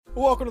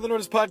Welcome to the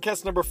Nerdist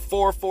Podcast number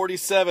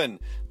 447.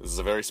 This is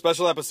a very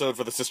special episode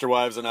for the Sister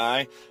Wives and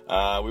I.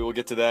 We will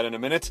get to that in a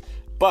minute.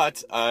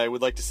 But I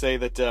would like to say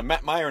that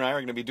Matt Meyer and I are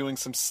going to be doing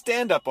some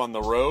stand-up on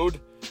the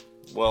road.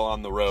 Well,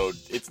 on the road.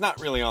 It's not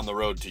really on the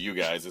road to you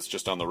guys. It's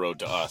just on the road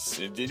to us.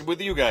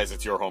 With you guys,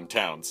 it's your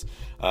hometowns.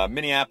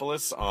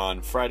 Minneapolis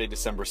on Friday,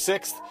 December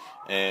 6th.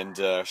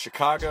 And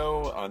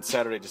Chicago on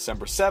Saturday,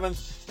 December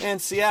 7th. And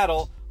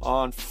Seattle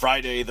on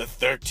Friday, the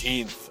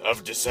 13th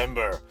of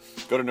December.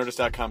 Go to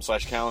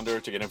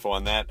Nerdist.com/calendar to get info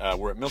on that.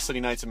 We're at Mill City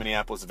Nights in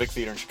Minneapolis, Vic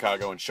Theater in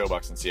Chicago, and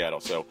Showbox in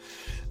Seattle. So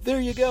there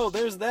you go.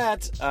 There's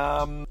that.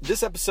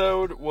 This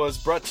episode was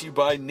brought to you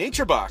by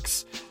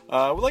NatureBox.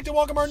 We'd like to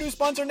welcome our new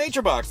sponsor,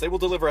 NatureBox. They will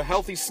deliver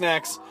healthy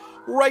snacks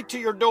right to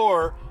your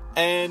door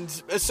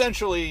and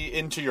essentially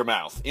into your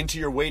mouth, into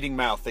your waiting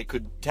mouth. They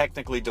could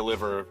technically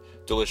deliver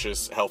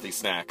delicious, healthy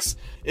snacks.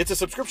 It's a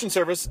subscription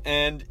service,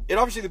 and it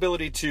offers you the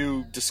ability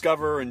to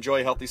discover,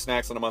 enjoy healthy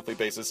snacks on a monthly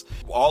basis.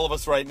 All of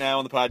us right now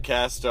on the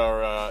podcast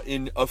are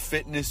in a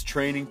fitness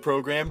training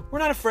program. We're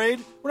not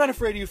afraid. We're not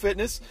afraid of you,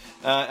 fitness.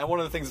 And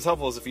one of the things that's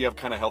helpful is if you have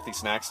kind of healthy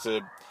snacks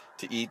to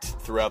eat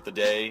throughout the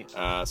day,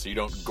 so you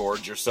don't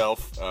gorge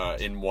yourself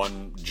in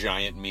one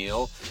giant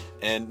meal.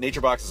 And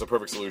NatureBox is a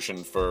perfect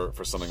solution for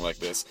something like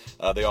this.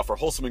 They offer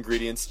wholesome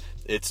ingredients.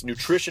 It's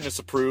nutritionist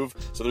approved,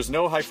 so there's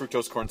no high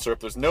fructose corn syrup,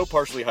 there's no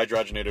partially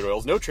hydrogenated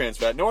oils, no trans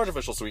fat, no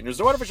artificial sweeteners,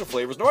 no artificial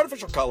flavors, no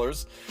artificial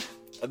colors.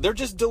 They're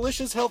just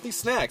delicious, healthy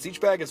snacks.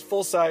 Each bag is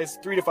full size,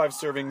 3 to 5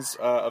 servings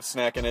of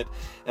snack in it,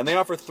 and they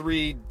offer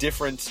 3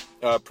 different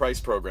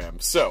price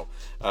programs. So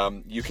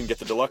you can get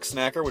the Deluxe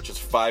Snacker, which is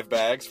 5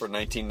 bags for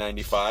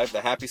 $19.95,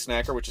 the Happy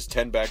Snacker, which is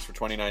 10 bags for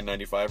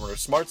 $29.95, or a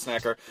Smart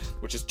Snacker,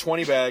 which is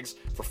 20 bags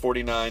for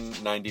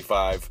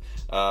 $49.95.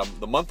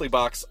 The monthly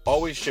box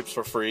always ships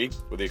for free,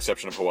 with the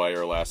exception of Hawaii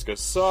or Alaska.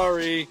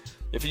 Sorry.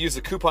 If you use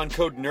the coupon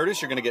code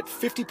NERDIST, you're going to get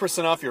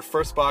 50% off your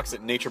first box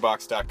at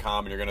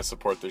naturebox.com, and you're going to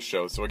support this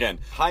show. So again,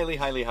 highly,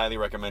 highly, highly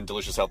recommend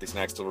delicious, healthy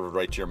snacks delivered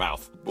right to your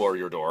mouth or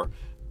your door.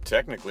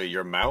 Technically,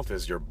 your mouth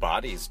is your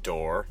body's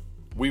door.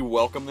 We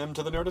welcome them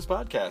to the Nerdist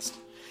Podcast.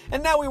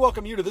 And now we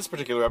welcome you to this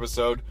particular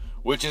episode,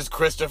 which is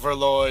Christopher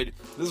Lloyd.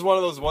 This is one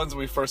of those ones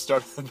when we first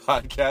started the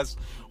podcast,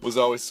 was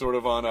always sort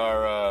of on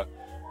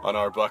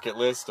our bucket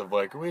list of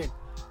like, wait,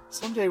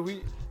 someday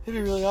it'd be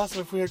really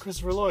awesome if we had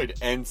Christopher Lloyd.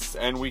 And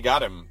we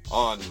got him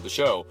on the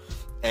show.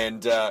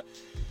 And, of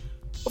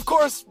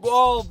course, we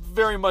all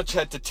very much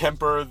had to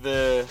temper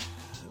the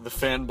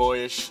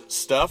fanboyish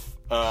stuff.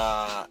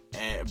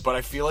 But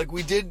I feel like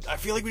we did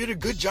a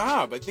good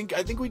job. I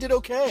think we did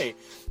okay.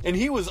 And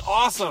he was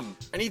awesome.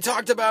 And he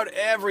talked about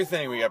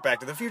everything. We got Back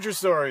to the Future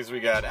stories.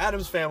 We got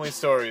Addams Family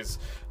stories.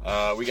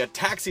 We got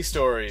Taxi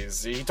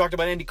stories. He talked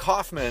about Andy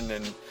Kaufman,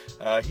 and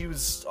he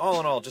was, all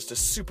in all, just a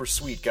super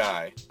sweet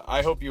guy.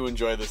 I hope you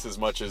enjoy this as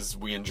much as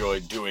we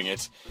enjoyed doing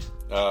it.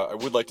 I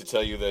would like to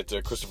tell you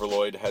that Christopher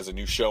Lloyd has a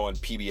new show on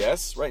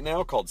PBS right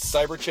now called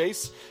Cyber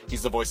Chase.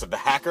 He's the voice of the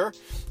hacker,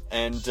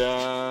 and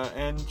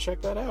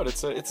check that out.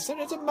 It's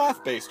a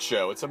math-based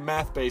show. It's a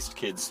math-based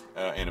kids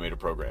animated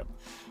program.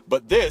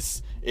 But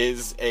this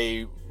is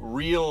a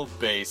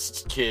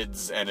real-based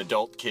kids and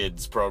adult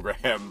kids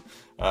program.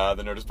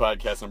 The Nerdist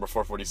Podcast number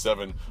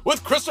 447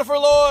 with Christopher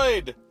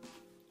Lloyd.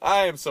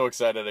 I am so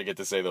excited I get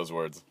to say those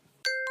words.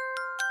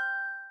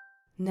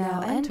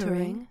 Now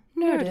entering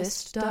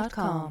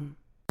Nerdist.com.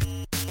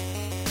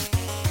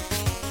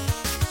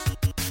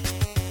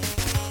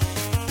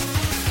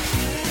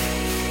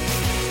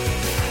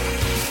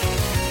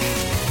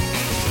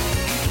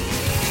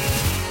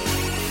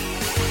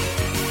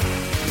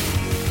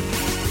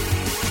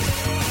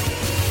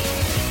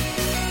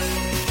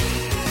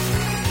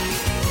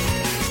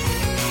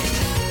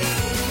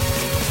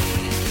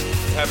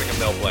 Having a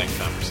Mel Blanc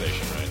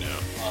conversation right now.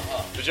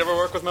 Uh-huh. Did you ever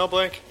work with Mel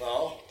Blanc?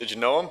 No. Did you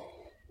know him?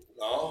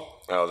 No.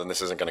 Oh, then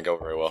this isn't going to go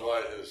very well.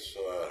 Right, his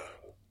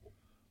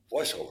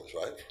voiceovers,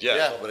 right?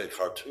 Yeah. So many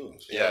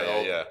cartoons.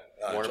 Yeah.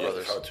 Warner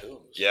Brothers cartoons.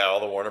 Yeah, all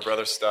the Warner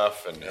Brothers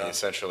stuff, and he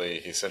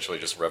essentially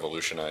just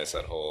revolutionized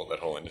that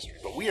whole industry.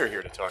 But we are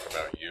here to talk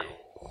about you.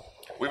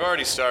 We've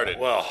already started.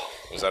 Well,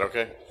 is that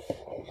okay?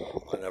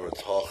 I never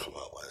talk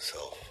about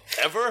myself.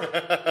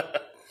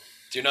 Ever?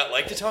 Do you not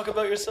like to talk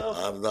about yourself?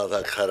 I'm not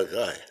that kind of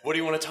guy. What do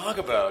you want to talk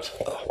about?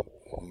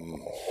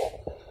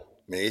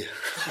 Me? He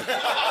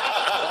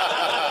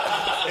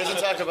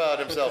doesn't talk about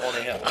himself,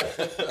 only him.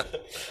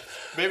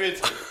 Maybe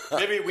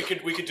we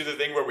could do the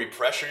thing where we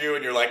pressure you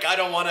and you're like, I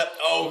don't want to.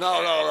 Oh,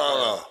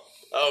 No.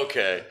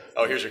 Okay.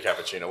 Oh, here's your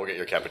cappuccino. We'll get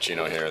your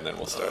cappuccino here, and then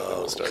we'll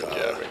start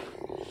gabbing.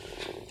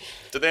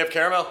 Did they have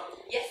caramel?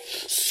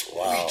 Yes.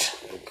 Wow.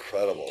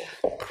 Incredible.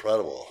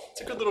 It's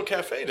a good little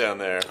cafe down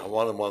there. I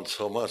wanted one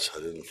so much,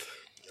 I didn't.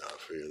 I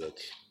figured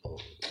that's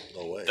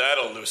no way.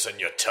 That'll loosen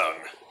your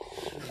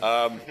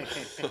tongue.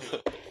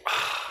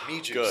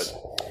 Me juice. Good.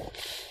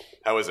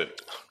 How is it?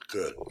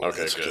 Good.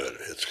 Okay, It's good.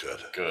 It's good.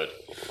 Good.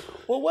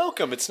 Well,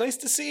 welcome. It's nice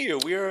to see you.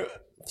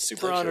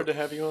 Super Thank honored you. to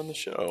have you on the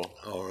show.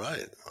 All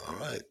right.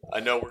 I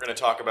know we're going to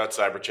talk about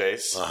Cyber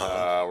Chase.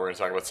 We're going to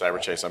talk about Cyber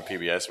Chase on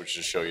PBS, which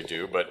is a show you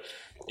do. But,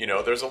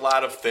 there's a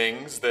lot of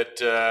things that,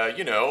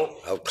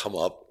 Have come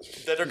up.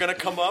 that are going to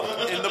come up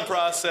in the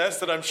process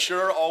that I'm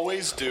sure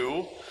always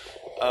do.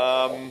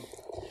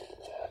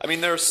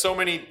 There's so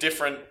many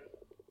different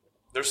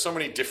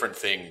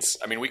things.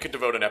 We could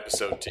devote an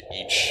episode to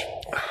each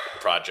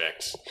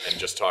project and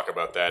just talk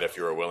about that if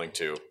you were willing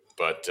to.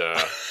 But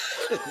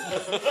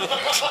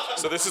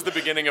so this is the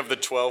beginning of the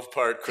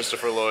 12-part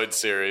Christopher Lloyd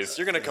series.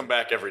 You're going to come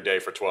back every day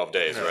for 12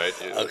 days, right?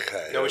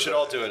 Okay. No, we should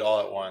all do it all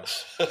at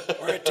once.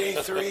 We're at day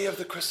 3 of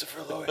the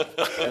Christopher Lloyd.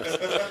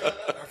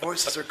 Our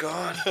voices are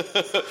gone.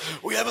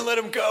 We haven't let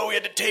him go. We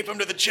had to tape him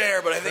to the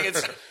chair, but I think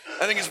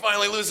he's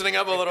finally loosening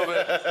up a little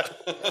bit.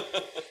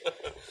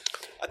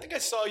 I think I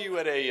saw you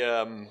at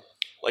a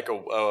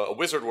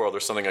Wizard World or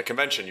something, a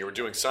convention. You were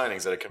doing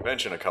signings at a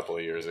convention a couple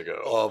of years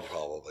ago. Oh,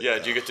 probably. Yeah.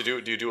 Do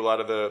you do a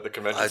lot of the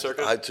convention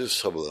circuit? I do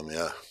some of them.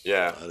 Yeah.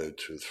 Yeah. I do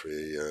 2, 3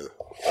 a year.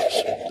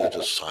 They're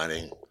just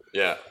signing.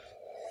 Yeah.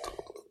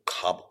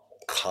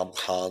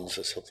 Comcons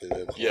or something.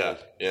 Yeah.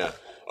 Yeah.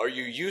 Are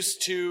you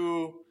used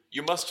to?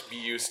 You must be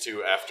used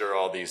to, after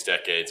all these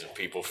decades of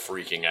people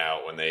freaking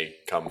out when they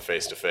come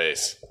face to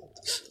face.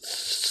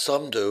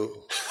 Some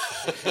do.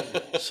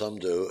 Some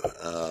do.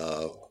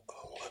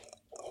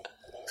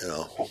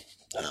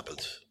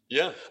 Happens.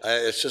 Yeah.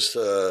 It's just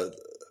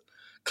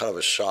kind of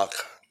a shock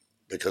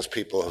because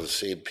people have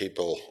seen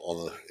people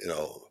on the,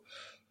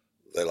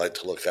 they like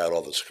to look out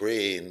on the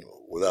screen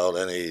without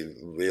any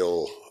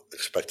real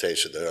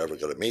expectation they're ever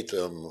going to meet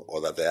them or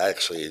that they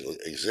actually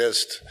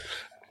exist,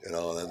 and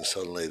then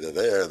suddenly they're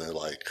there and they're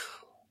like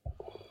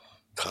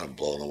kind of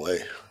blown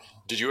away.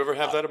 Did you ever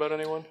have that about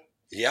anyone?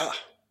 Yeah.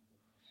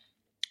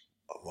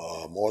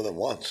 More than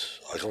once.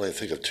 I can only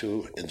think of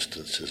 2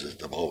 instances at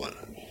the moment.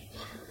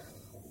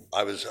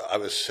 I was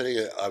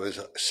sitting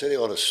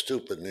on a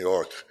stoop in New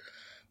York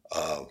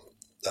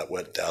that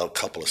went down a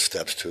couple of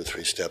steps, 2 or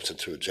 3 steps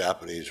into a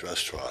Japanese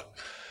restaurant,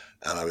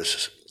 and it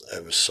was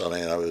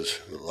sunny, and I was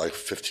like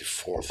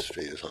 54th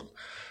Street or something.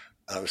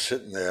 And I was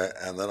sitting there,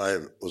 and then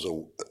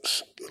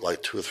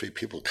like 2 or 3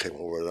 people came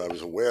over, and I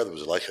was aware there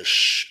was like a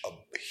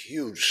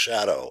huge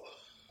shadow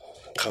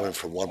coming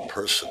from one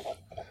person.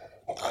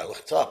 I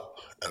looked up,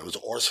 and it was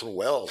Orson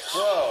Welles.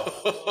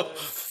 Whoa.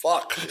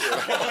 Fuck.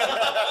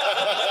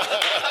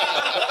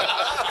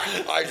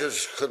 I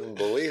just couldn't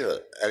believe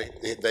it. And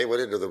they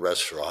went into the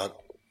restaurant,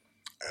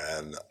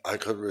 and I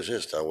couldn't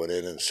resist. I went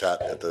in and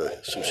sat at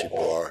the sushi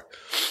bar.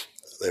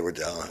 They were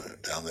down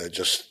there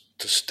just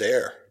to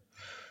stare.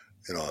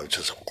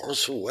 Just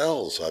Orson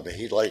Welles.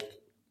 He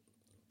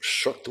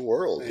shook the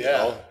world, you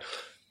know?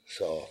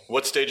 So.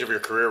 What stage of your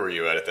career were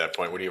you at that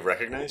point? Would he have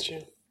recognized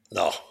you?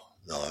 No,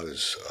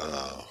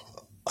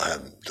 I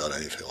hadn't done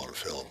anything on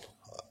film.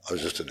 I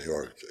was just in New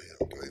York,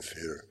 doing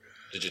theater.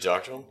 Did you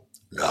talk to him?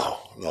 No.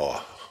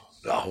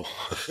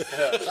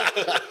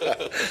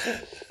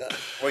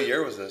 What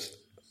year was this?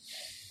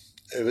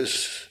 It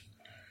was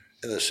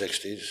in the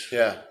 60s.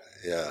 Yeah.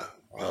 Yeah,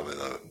 probably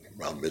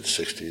around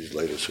mid-60s,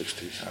 later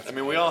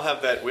 60s. We all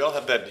have that. We all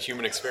have that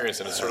human experience,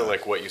 and it's sort of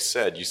like what you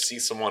said. You see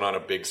someone on a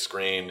big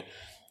screen,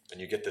 and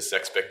you get this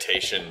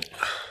expectation.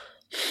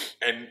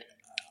 And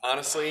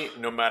honestly,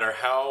 no matter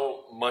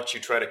how much you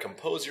try to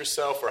compose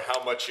yourself or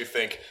how much you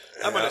think,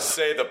 I'm going to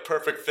say the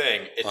perfect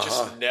thing, it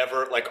just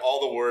never, all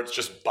the words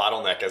just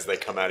bottleneck as they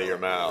come out of your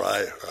mouth.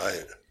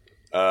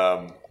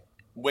 Right.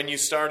 When you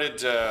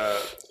started,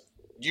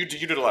 you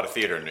did a lot of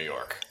theater in New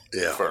York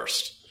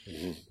first.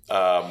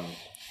 Mm-hmm.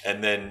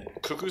 And then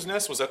Cuckoo's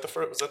Nest, was that the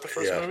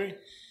first movie?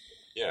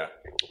 Yeah.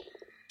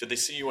 Did they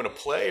see you in a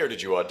play, or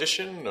did you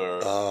audition?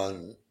 Or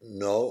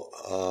no.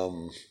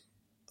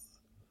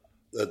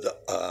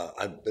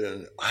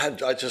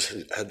 I just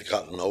had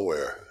gotten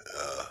nowhere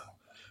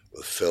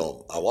with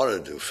film. I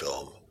wanted to do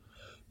film,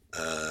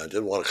 and I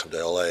didn't want to come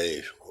to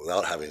LA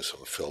without having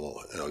some film,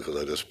 because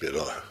I'd just be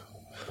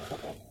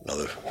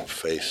another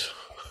face.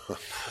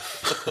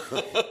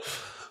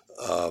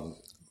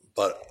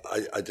 But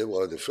I did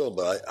want to do film,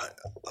 but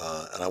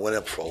I went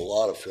up for a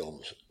lot of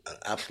films and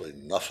absolutely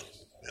nothing,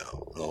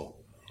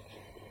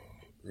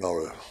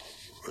 no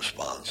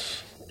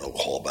response, no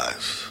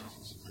callbacks,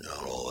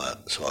 all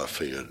that. So I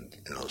figured,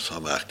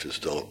 some actors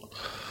don't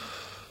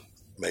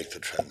make the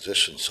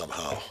transition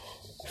somehow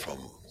from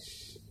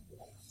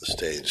the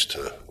stage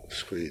to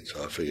screen.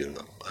 So I figured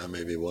I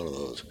may be one of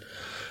those.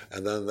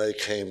 And then they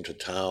came to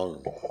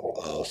town,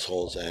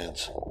 Saul's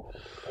aunts,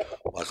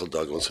 Michael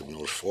Douglas and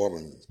Milos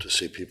Forman, to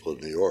see people in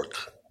New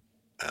York.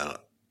 And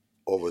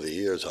over the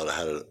years,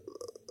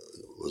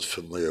 was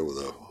familiar with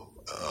a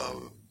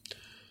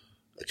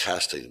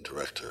casting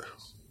director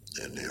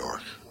in New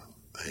York.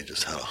 And he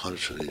just had a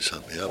hunch, and he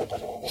set me up.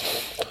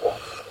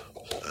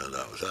 And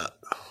that was that.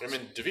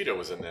 DeVito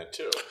was in that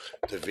too.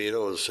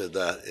 DeVito was in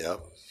that, yeah.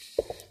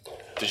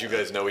 Did you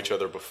guys know each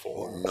other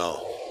before?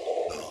 No.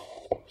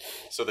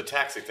 So the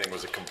Taxi thing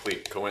was a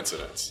complete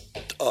coincidence.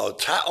 Well,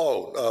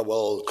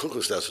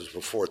 Cuckoo's Nest was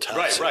before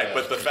Taxi. Right.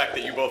 But the fact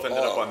that you both ended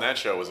up on that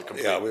show was a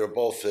complete... Yeah, we were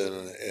both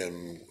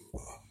in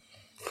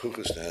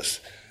Cuckoo's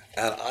Nest.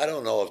 And I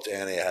don't know if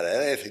Danny had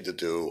anything to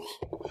do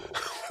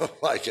with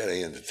my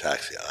getting into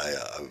Taxi.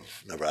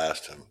 I've never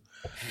asked him.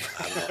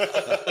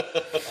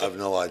 I have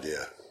no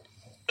idea.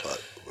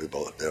 But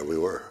there we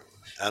were.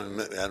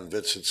 And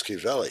Vincent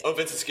Schiavelli. Oh,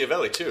 Vincent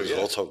Schiavelli, too, was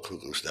also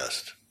Cuckoo's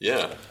Nest.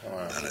 Yeah. Oh,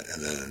 wow.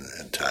 And then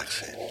in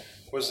Taxi.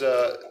 Was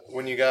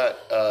when you got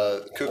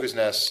Cuckoo's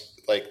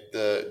Nest,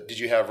 did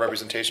you have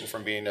representation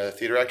from being a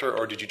theater actor,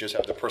 or did you just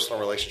have the personal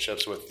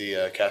relationships with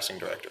the casting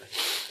director?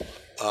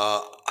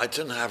 I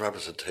didn't have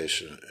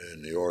representation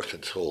in New York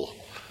until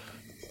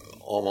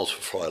almost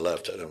before I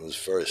left, and it was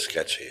very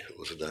sketchy. It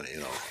wasn't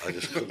any, I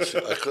just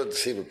couldn't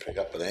seem to pick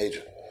up an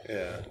agent.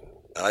 Yeah.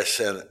 And I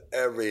sent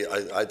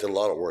I did a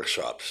lot of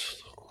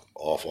workshops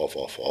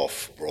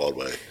off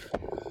Broadway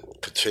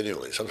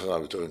continually. Sometimes I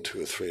was doing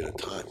 2 or 3 at a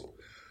time.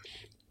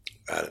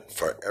 And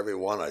for every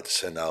one, I'd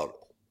send out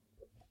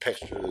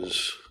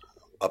pictures,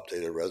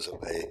 updated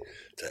resume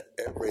to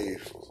every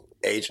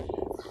agent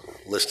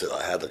listed.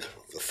 I had the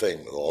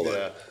thing with all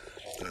that.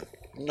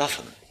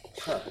 Nothing.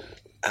 Huh.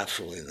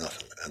 Absolutely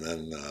nothing. And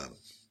then,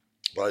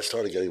 but I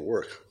started getting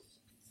work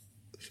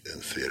in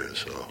theater,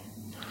 so...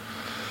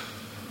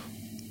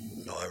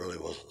 No, I really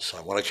wasn't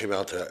signed. When I came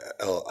out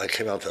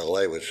to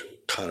LA, which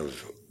kind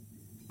of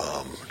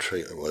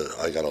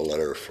I got a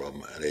letter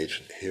from an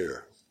agent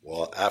here.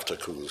 Well, after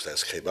Cuckoo's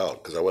Nest came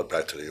out, because I went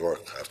back to New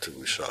York after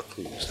we shot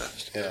Cuckoo's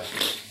Nest. Yeah.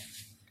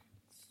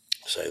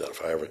 Say that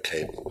if I ever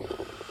came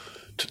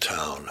to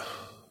town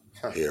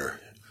here,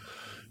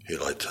 he'd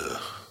like to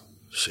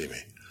see me,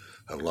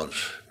 have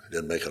lunch. He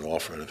didn't make an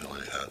offer or anything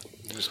like that.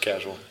 It was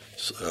casual.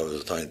 So that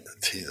was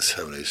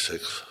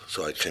 1976.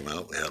 So I came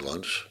out, we had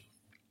lunch.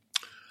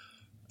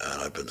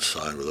 And I've been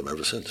signed with him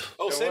ever since.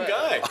 Oh, no same way.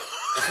 Guy.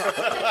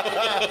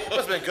 Must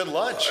have been a good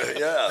lunch.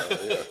 Yeah.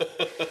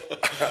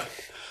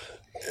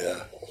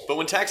 But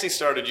when Taxi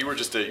started, you were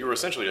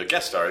essentially a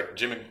guest star.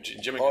 Jimmy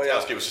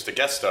Gutowski was just a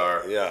guest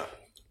star. Yeah.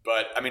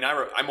 But I mean,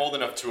 I'm old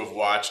enough to have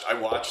watched. I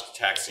watched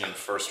Taxi in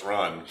first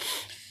run,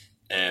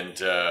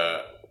 and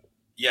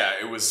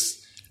it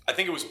was. I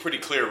think it was pretty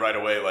clear right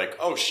away. Like,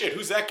 oh shit,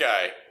 who's that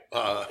guy?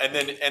 And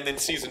then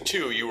season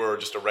 2, you were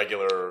just a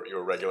regular. You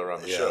were regular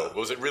on the show.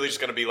 Was it really just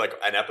going to be like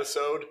an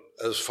episode?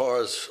 As far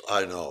as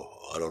I know,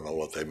 I don't know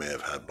what they may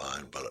have had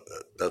mine, but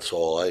that's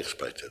all I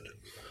expected.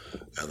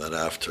 And then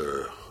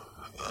after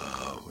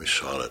we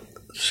shot it,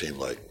 it seemed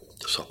like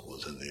something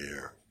was in the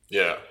air.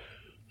 Yeah.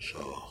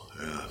 So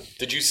yeah.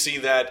 Did you see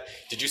that?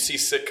 Did you see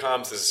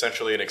sitcoms as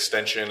essentially an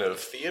extension of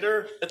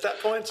theater at that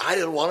point? I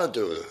didn't want to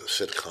do a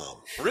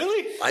sitcom.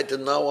 Really? I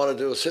did not want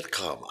to do a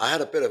sitcom. I had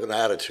a bit of an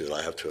attitude,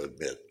 I have to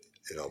admit.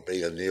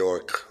 Being a New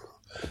York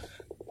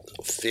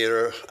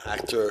theater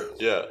actor.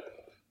 Yeah.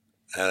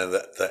 And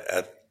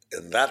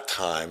in that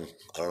time,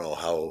 I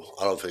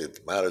don't think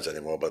it matters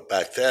anymore, but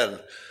back then,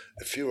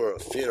 if you were a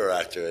theater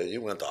actor and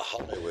you went to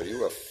Hollywood,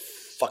 you were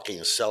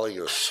fucking selling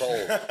your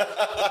soul.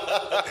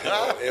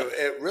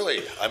 It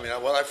really, I mean,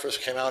 when I first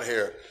came out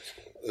here,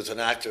 there was an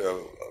actor,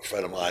 a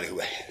friend of mine,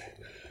 who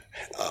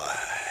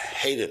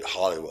hated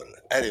Hollywood,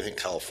 anything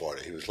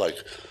California. He was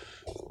like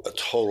a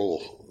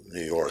total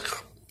New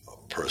York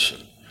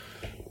person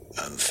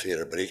and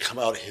theater, but he'd come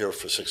out here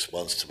for 6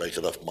 months to make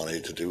enough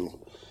money to do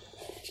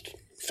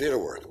theater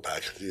work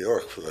back in New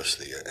York for the rest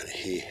of the year, and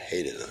he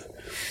hated it.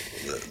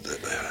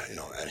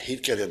 And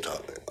he'd get into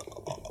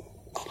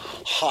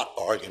hot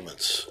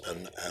arguments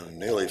and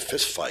nearly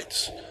fist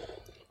fights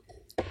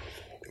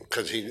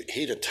because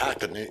he'd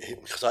attack me.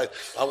 Because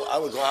I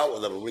would go out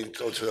with him and we'd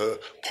go to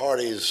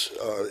parties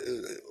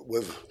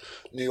with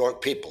New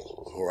York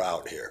people who are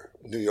out here,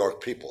 New York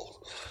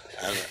people,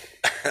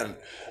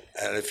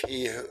 and if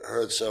he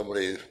heard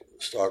somebody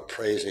start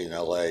praising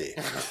L.A.,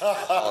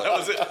 that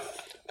was it.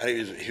 And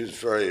he was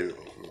very,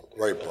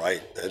 very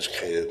bright,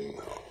 educated, and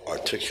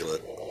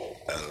articulate,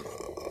 and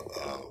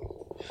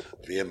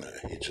vehement.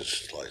 He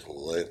just like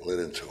lit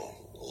into him,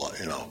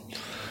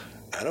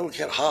 And it would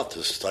get hot,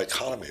 this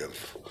dichotomy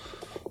of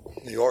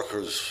New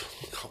Yorkers,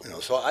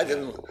 So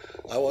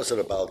I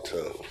wasn't about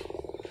to,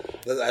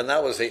 and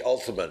that was the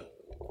ultimate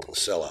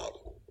sellout,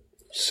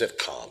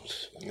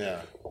 sitcoms.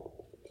 Yeah.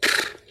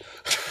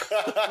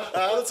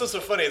 What's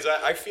so funny is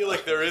I feel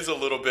like there is a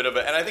little bit of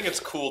it, and I think it's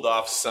cooled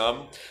off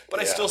some,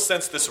 but I still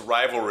sense this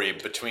rivalry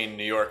between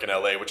New York and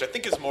LA, which I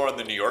think is more on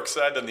the New York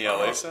side than the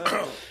LA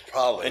side.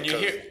 Probably. And you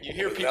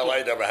hear people.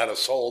 LA never had a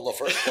soul in the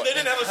first place. They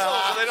didn't have a soul,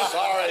 so they don't.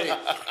 Sorry.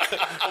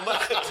 Well,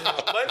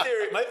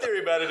 my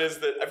theory about it is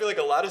that I feel like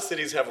a lot of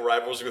cities have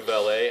rivalries with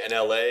LA, and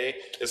LA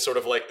is sort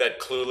of like that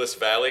clueless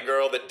valley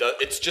girl that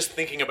it's just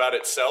thinking about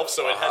itself,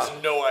 so it has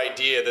no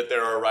idea that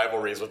there are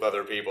rivalries with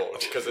other people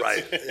because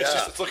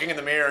it's looking in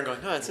the mirror and going,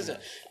 oh,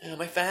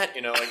 am I fat?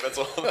 That's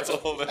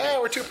all.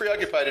 We're too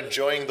preoccupied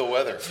enjoying the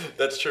weather.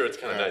 That's true. It's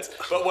kind of nice.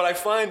 But what I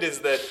find is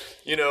that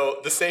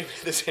the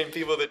same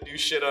people that do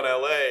shit on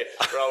LA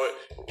are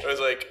always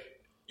like,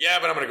 yeah,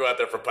 but I'm going to go out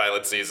there for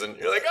pilot season.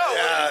 You're like,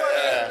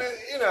 oh,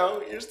 you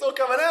know, you're still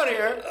coming out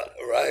here.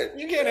 Right.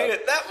 You can't hate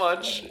it that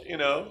much, you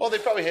know. Well, they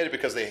probably hate it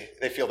because they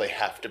feel they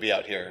have to be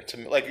out here.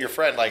 To like your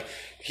friend, like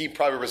he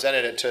probably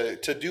resented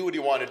it to do what he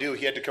wanted to do.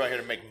 He had to come out here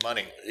to make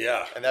money.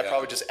 Yeah. And that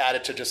probably just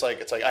added to just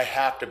like, it's like, I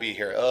have to be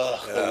here.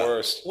 Ugh, the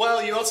worst.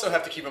 Well, you also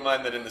have to keep in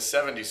mind that in the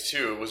 70s,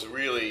 too, it was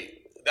really...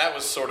 That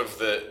was sort of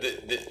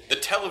the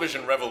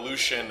television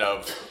revolution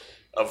of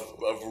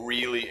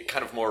really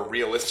kind of more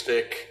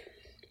realistic,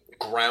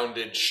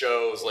 grounded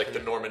shows like the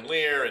Norman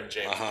Lear and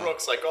James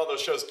Brooks, like all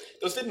those shows.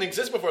 Those didn't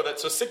exist before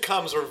that, so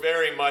sitcoms were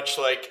very much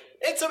like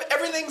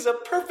everything's a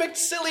perfect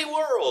silly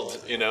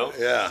world, you know.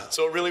 Yeah.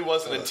 So it really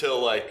wasn't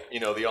until like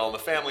the All in the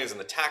Families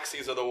and the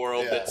Taxis of the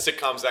world that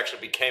sitcoms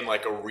actually became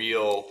like a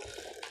real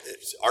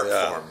art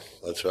form.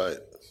 That's right.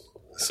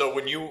 So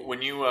when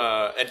you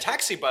and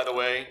Taxi, by the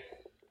way.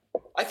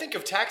 I think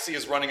of Taxi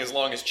as running as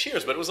long as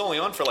Cheers, but it was only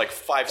on for like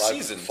five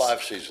seasons.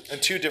 5 seasons.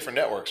 And 2 different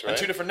networks, right? And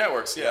 2 different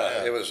networks,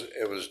 yeah. It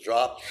was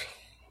dropped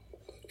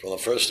from the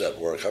first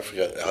network. I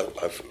forget.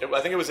 I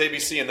think it was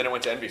ABC, and then it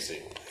went to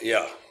NBC.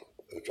 Yeah,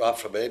 it was dropped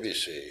from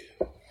ABC.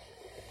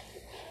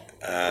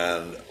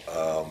 And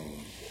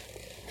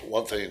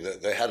one thing,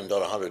 that they hadn't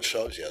done 100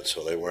 shows yet,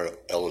 so they weren't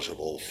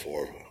eligible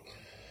for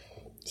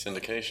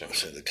syndication.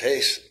 So,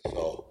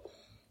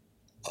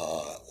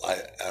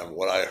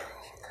 what I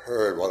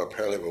heard, what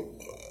apparently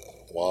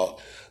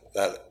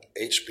that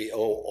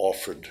HBO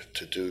offered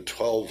to do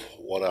 12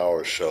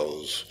 one-hour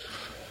shows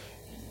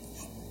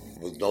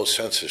with no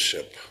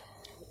censorship,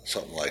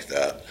 something like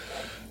that,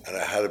 and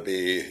it had to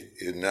be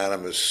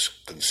unanimous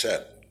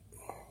consent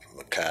from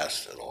the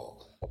cast and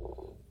all.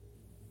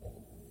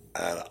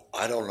 And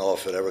I don't know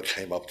if it ever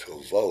came up to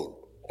a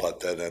vote, but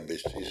then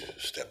NBC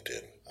stepped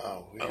in.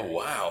 Oh, weird. Oh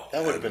wow,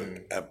 that would have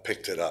been and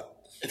picked it up.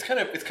 It's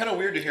kind of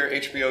weird to hear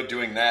HBO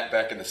doing that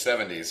back in the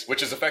 70s,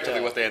 which is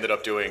effectively what they ended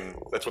up doing.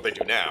 That's what they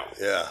do now.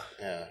 Yeah.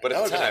 But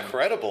that at the time,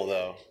 incredible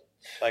though.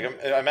 Like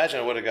I imagine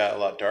it would have got a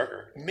lot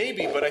darker.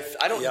 Maybe, but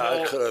I don't know.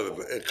 Yeah, it could have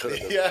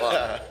been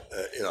fun.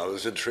 It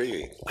was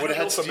intriguing. I don't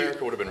know if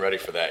America would have been ready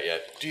for that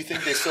yet. Do you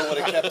think they still would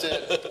have kept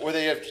it? Would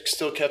they have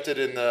still kept it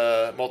in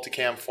the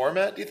multicam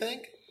format? Do you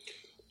think?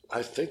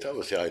 I think that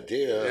was the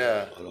idea.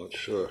 Yeah, I'm not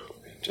sure.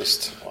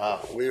 Just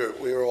wow. We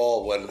were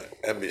all, when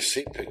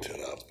NBC picked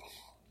it up.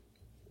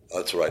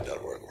 That's the right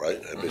network,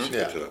 right? NBC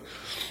picked it up.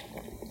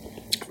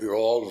 We were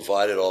all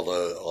invited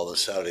on the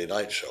Saturday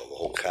night show, the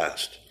whole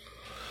cast,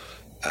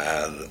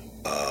 and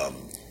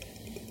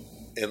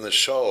in the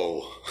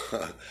show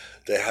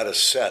they had a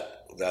set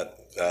that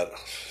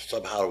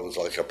somehow was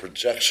like a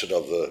projection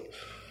of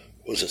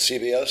was it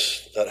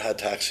CBS that had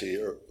Taxi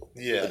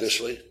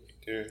initially?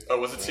 Oh,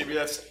 was it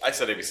CBS? I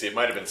said ABC. It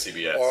might have been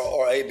CBS.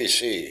 Or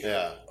ABC.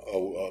 Yeah.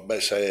 Or may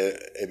say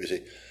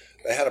ABC.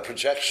 They had a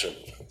projection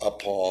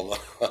up on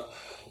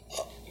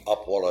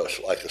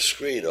like a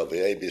screen of the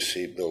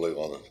ABC building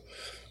on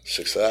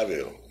 6th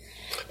Avenue.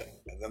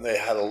 And then they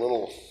had a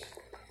little,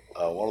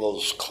 one of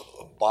those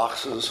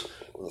boxes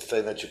with a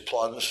thing that you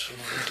plunge.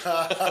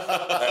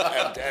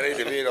 and Danny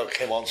DeVito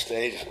came on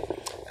stage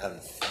and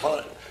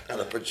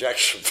the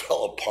projection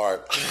fell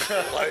apart.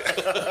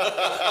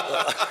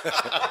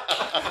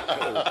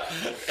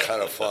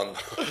 Kind of fun.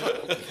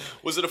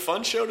 Was it a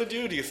fun show to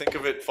do? Do you think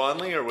of it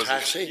fondly, or was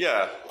Taxi? it?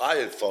 Yeah,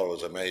 I thought it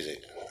was amazing.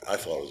 I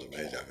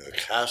mean, the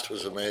cast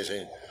was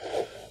amazing.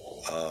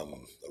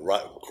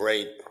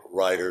 Great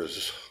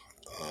writers.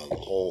 The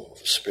whole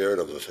spirit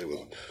of the thing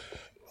with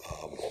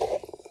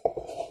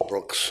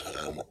Brooks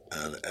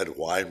and Ed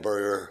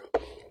Weinberger.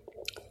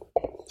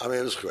 I mean,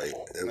 it was great.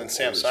 And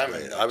Sam Simon.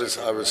 Great. I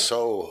was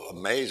so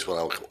amazed when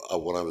I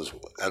was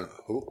and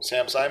who?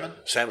 Sam Simon.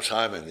 Sam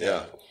Simon,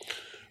 yeah.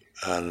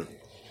 And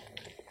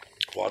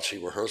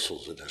watching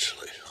rehearsals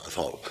initially, I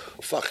thought,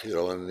 fuck, in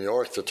New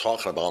York they're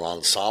talking about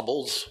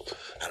ensembles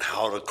and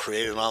how to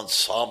create an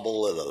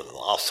ensemble, and an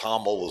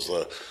ensemble was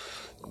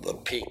the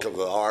peak of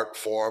the art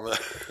form and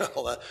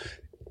all that.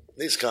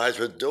 These guys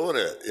were doing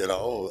it,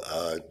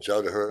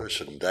 Judd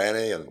Hirsch and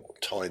Danny and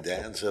Tony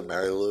Danza,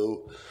 Mary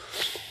Lou.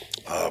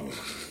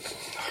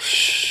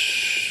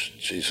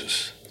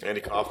 Jesus. Andy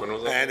Kaufman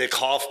was it? Andy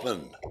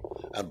Kaufman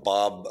and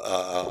Bob,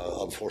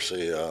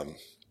 unfortunately,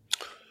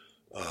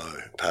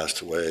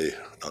 passed away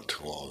not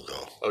too long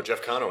ago. Oh,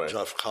 Jeff Conaway.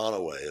 Jeff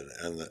Conaway,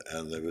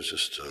 and there was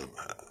just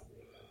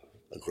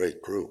a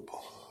great group.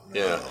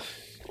 Yeah.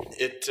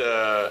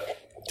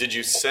 Did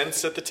you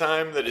sense at the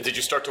time did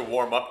you start to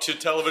warm up to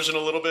television a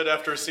little bit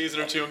after a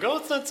season or two and go,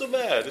 it's not so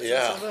bad. It's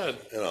not so bad.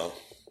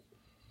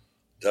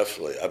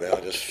 Definitely. I mean,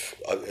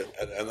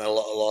 and a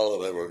lot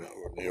of them were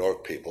New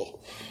York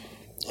people.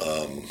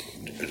 I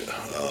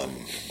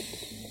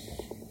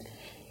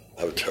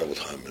have a terrible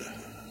time with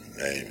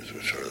names,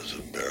 which are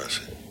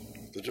embarrassing.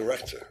 The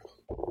director.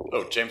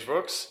 Oh, James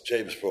Brooks?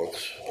 James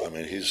Brooks. I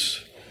mean,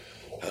 he's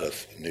had a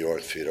New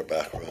York theater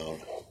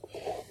background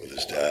with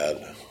his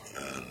dad,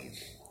 and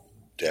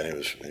Danny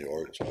was from New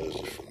York, Joe was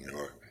from New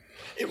York.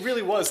 It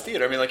really was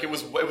theater. I mean, like it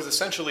was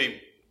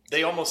essentially,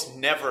 you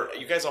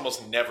guys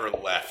almost never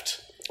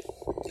left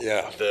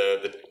Yeah.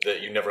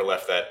 That you never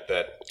left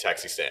that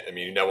taxi stand. I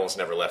mean, you almost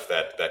never left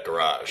that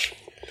garage.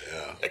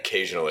 Yeah.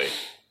 Occasionally,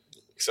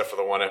 except for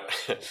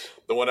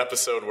the one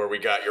episode where we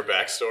got your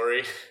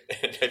backstory,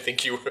 and I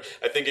think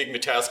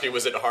Ignatowski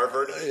was at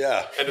Harvard.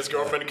 Yeah. And his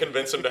girlfriend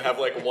convinced him to have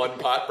like one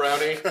pot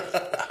brownie,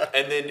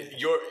 and then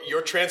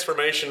your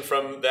transformation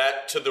from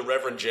that to the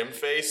Reverend Jim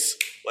face,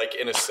 like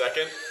in a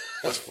second,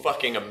 was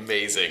fucking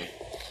amazing.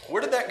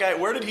 Where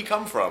did he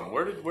come from?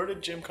 Where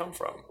did Jim come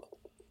from?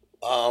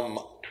 I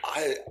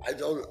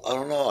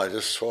don't know. I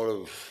just sort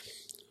of,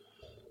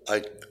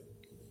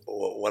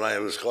 when I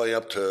was going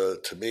up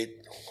to meet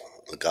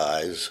the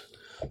guys,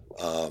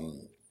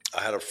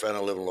 I had a friend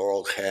who lived in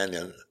Laurel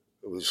Canyon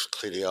who was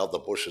cleaning out the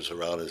bushes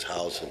around his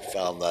house and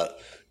found that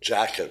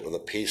jacket with a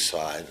peace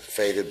sign,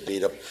 faded,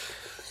 beat up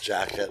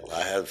jacket.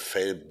 I had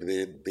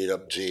faded, beat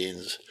up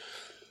jeans,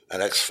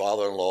 an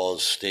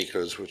ex-father-in-law's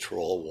sneakers, which were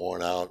all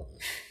worn out.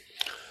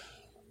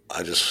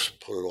 I just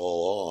put it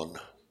all on.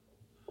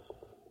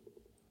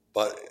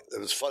 But it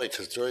was funny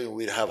because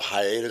we'd have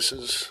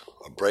hiatuses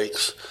or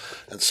breaks,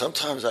 and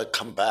sometimes I'd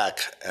come back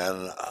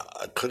and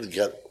I couldn't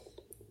get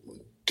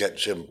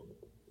Jim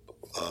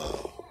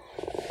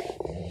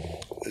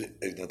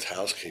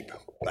Ignatowski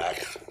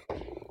back.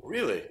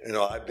 Really? You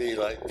know, I'd be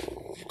like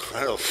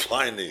kind of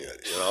finding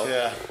it, you know?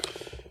 Yeah.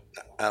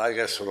 And I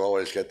guess it would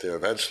always get there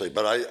eventually.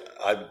 But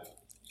I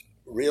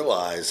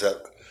realized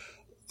that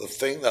the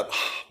thing that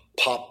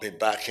popped me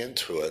back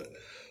into it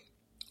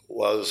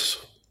was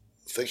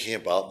thinking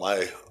about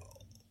my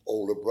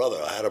older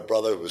brother. I had a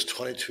brother who was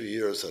 22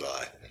 years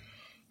that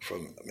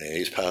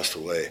he's passed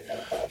away,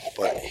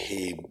 but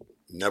he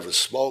never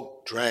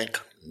smoked,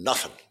 drank,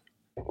 nothing,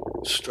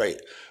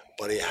 straight.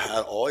 But he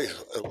had always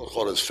a look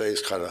on his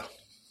face, kind of,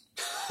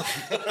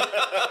 and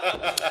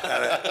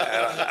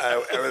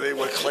everything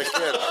would click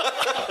in.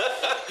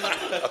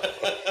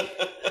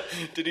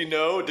 Did he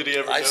know? Did he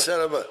ever know? I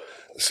sent him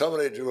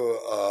somebody drew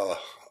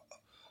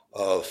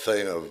a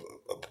thing of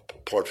a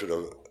portrait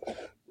of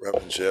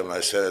Reverend Jim, and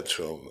I sent it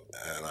to him,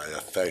 and I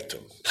thanked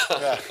him.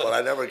 But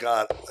I never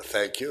got a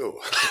thank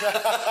you.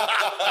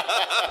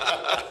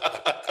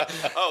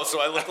 Oh,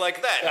 so I look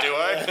like that, do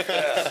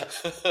I?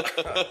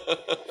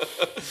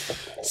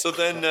 So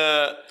then,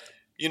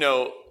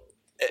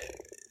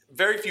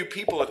 very few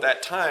people at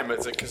that time,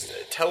 because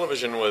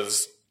television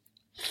was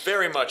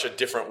very much a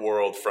different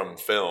world from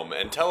film,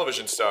 and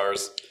television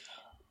stars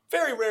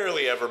very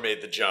rarely ever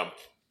made the jump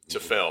to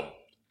film.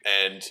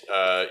 And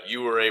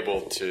you were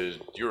able to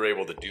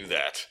do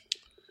that.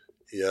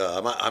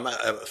 Yeah,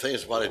 I think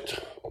it's funny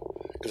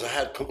because I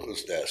had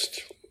Cuckoo's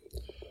Nest,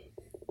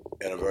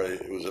 and it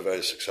was a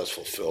very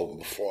successful film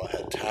before I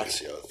had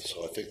Taxi,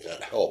 so I think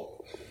that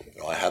helped.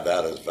 You know, I had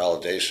that as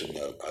validation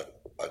that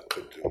I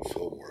could do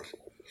film work.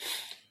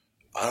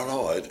 I don't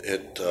know.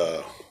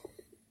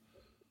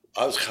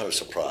 I was kind of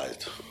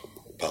surprised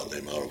about the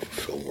amount of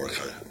film work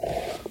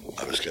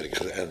I was getting,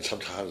 and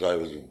sometimes I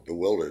was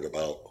bewildered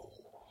about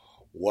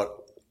what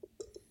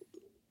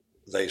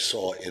they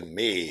saw in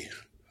me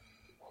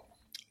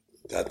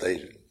that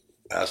they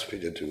asked me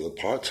to do the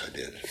parts I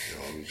did. You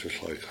know, it was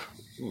just like,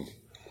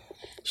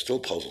 still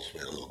puzzles me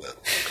a little bit.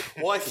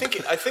 Well, I think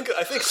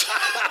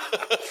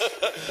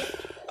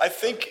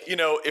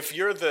if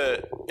you're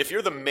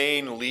the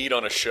main lead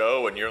on a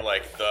show and you're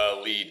like the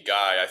lead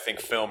guy, I think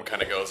film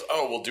kind of goes,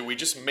 oh, well, do we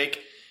just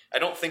make? I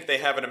don't think they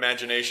have an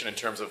imagination in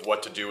terms of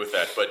what to do with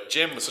that. But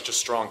Jim was such a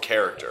strong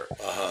character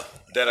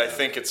that I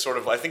think it's sort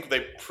of. I think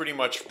they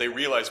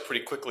realized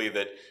pretty quickly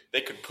that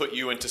they could put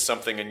you into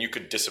something and you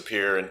could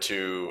disappear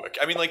into.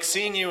 I mean, like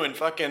seeing you in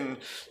fucking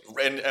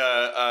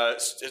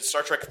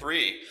Star Trek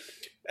 3,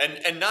 and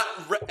then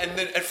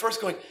at first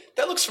going,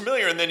 that looks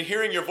familiar, and then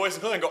hearing your voice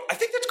and go, I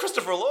think that's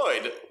Christopher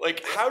Lloyd.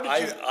 Like, how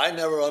did you? I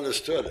never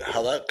understood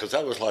how that, because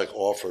that was like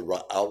offered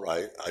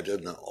outright. I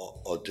didn't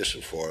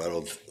audition for it, I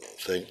don't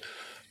think.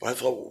 But I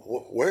thought,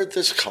 where did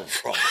this come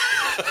from?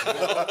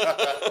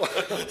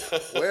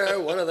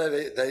 What do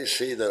they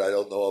see that I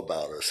don't know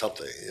about or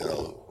something? You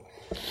know,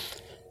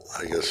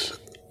 I guess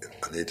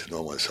I need to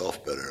know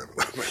myself better.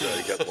 Maybe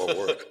I get more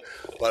work.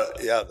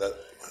 But yeah, that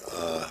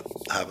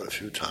happened a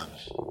few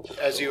times.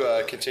 As you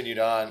continued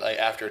on, like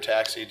after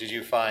Taxi, did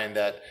you find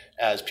that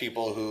as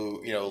people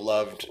who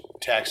loved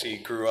Taxi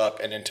grew up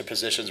and into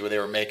positions where they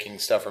were making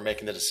stuff or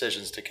making the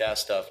decisions to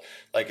cast stuff,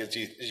 like did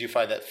you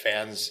find that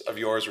fans of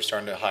yours were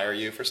starting to hire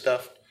you for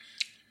stuff?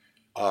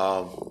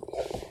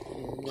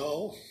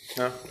 No.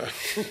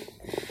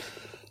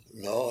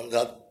 No,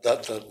 not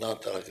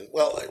that I could.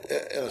 Well,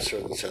 in a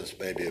certain sense,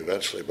 maybe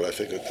eventually, but I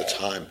think at the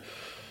time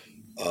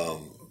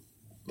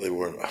they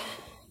weren't.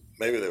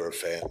 Maybe they were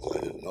fans. I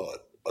didn't know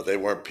it, but they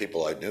weren't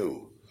people I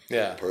knew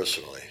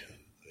personally.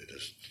 They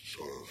just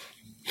sort of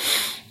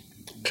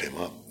came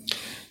up.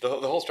 The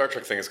whole Star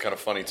Trek thing is kind of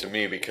funny to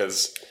me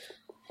because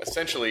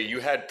essentially you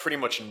had pretty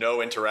much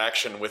no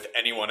interaction with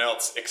anyone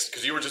else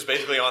because you were just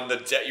basically on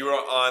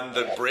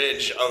the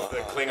bridge of the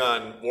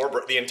Klingon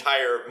war, the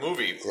entire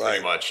movie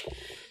pretty much.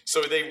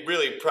 So they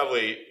really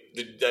probably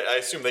I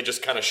assume they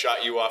just kind of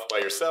shot you off by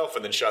yourself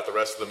and then shot the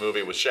rest of the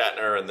movie with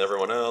Shatner and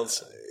everyone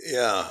else.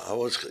 Yeah, I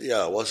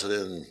wasn't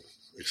in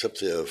except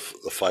the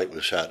fight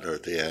with Shatner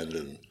at the end,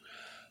 and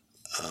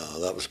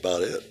that was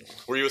about it.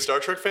 Were you a Star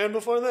Trek fan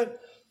before then?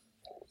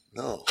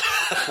 No.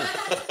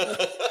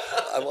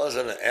 I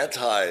wasn't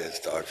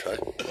anti-Star Trek.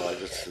 Well, I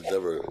just had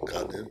never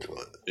gotten into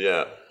it.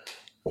 Yeah.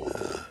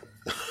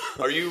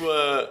 Are you?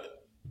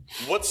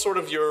 What's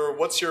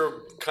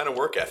your kind of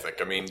work ethic?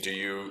 I mean, do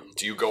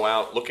you go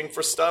out looking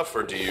for stuff,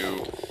 or do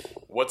you?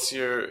 What's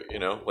your do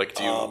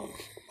you?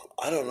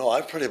 I don't know.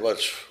 I pretty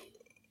much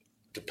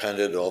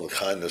depended on the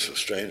kindness of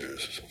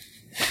strangers,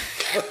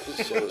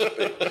 so to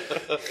speak.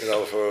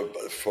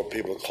 For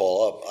people to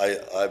call up.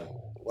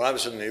 When I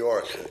was in New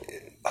York,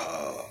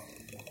 I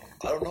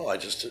don't know.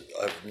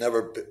 I've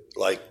never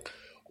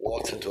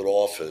walked into an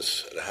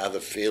office and had the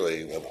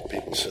feeling that the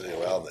people sitting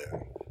around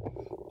there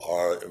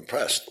are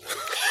impressed.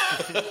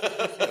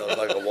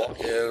 I walk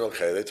in,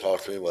 okay, they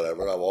talk to me,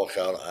 whatever, and I walk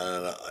out,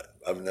 and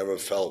I've never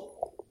felt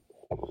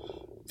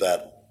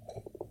that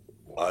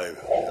I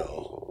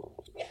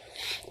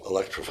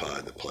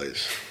electrified the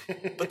place.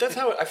 But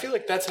I feel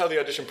like that's how the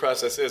audition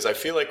process is. I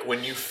feel like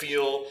when you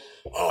feel,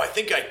 I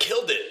think I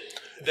killed it,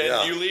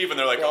 then you leave and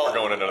they're like, we're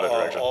going in another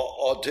direction.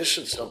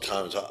 Auditions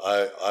sometimes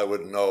I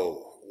would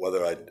know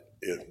whether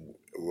it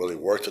really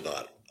worked or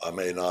not. I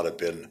may not have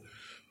been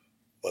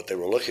what they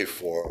were looking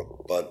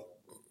for, but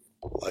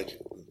I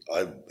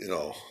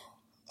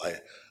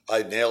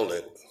nailed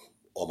it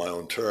on my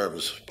own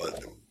terms, but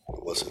it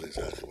wasn't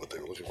exactly what they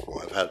were looking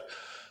for.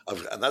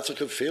 And that's a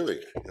good feeling,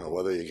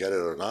 whether you get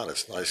it or not.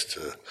 It's nice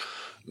to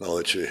know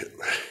that you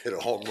hit a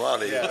home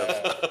run, even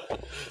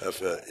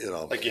if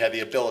like you had the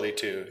ability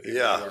to.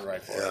 Yeah,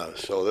 right for yeah. it.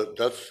 So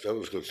that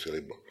was a good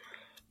feeling,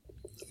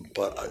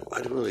 but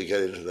I didn't really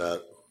get into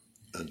that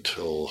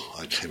until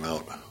I came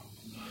out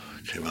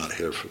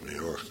here from New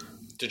York.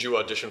 Did you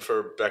audition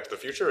for Back to the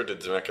Future, or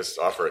did Zemeckis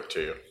offer it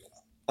to you?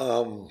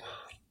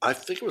 I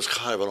think it was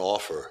kind of an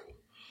offer.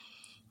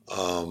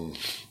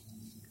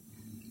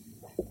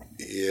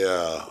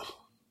 Yeah.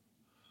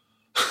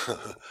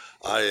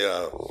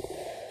 I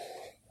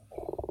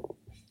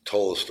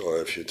told the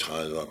story a few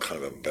times, and I'm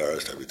kind of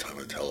embarrassed every time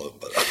I tell it.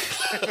 But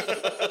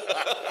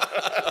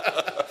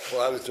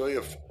well, I was doing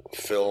a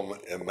film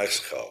in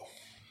Mexico,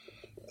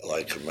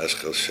 like in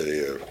Mexico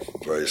City or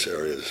various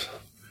areas,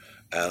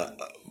 and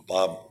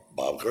Bob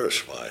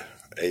Gersh, my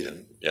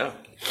agent,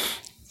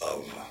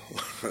 of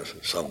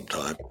some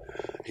time,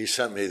 he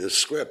sent me the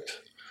script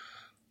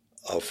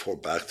for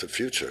Back to the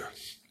Future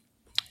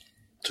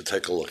to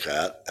take a look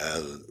at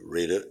and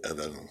read it, and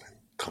then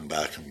come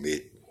back and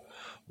meet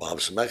Bob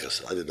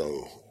Zemeckis. I didn't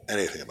know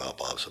anything about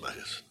Bob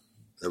Zemeckis,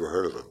 never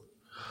heard of him.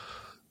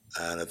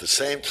 And at the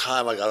same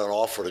time, I got an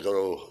offer to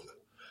go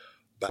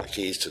back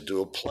east to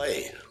do a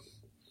play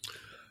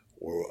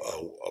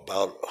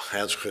about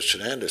Hans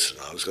Christian Andersen.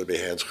 I was going to be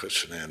Hans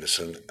Christian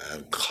Andersen,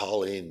 and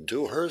Colleen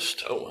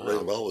Dewhurst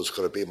was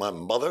going to be my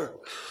mother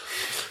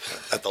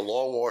at the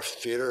Long Wharf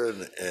Theater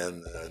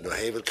in New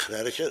Haven,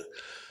 Connecticut.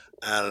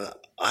 And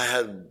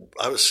I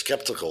was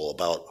skeptical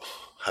about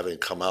having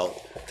come out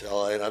to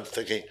LA, and I'm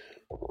thinking,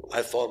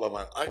 I thought in my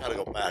mind, I got to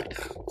go back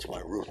to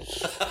my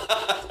roots.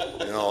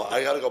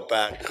 I got to go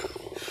back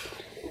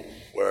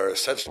where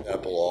essentially I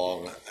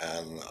belong,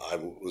 and I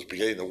was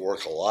beginning to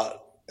work a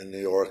lot in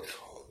New York,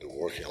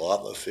 working a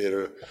lot in the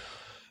theater,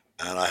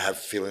 and I have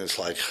feelings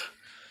like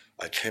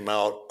I came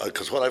out,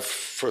 because when I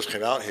first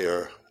came out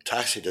here,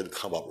 Taxi didn't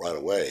come up right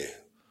away.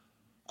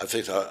 I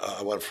think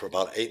I went for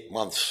about 8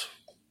 months,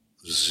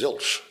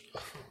 zilch,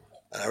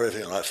 and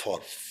everything, and I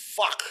thought,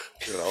 fuck,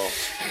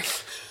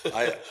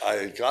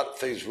 I got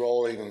things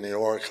rolling in New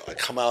York, I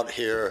come out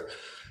here,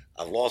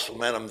 I've lost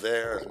momentum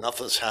there,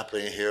 nothing's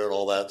happening here and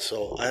all that,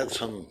 so I had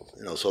some,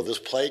 so this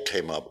play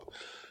came up,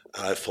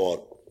 and I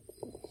thought,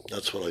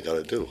 that's what I got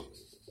to do.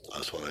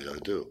 That's what I got to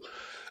do.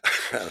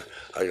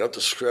 I got the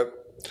script,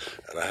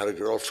 and I had a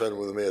girlfriend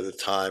with me at the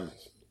time,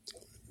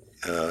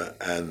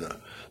 and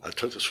I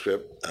took the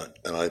script,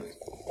 and I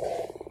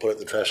put it in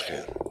the trash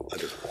can. I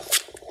just,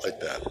 like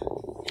that.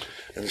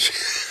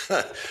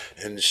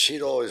 And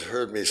she'd always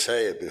heard me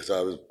say it, because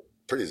I was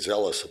pretty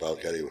zealous about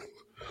getting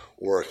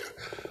work,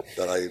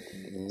 that I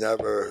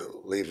never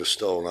leave a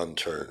stone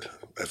unturned.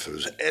 If there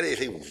was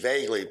anything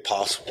vaguely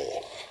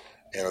possible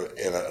in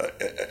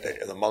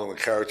among the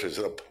characters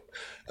in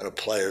a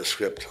play or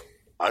script,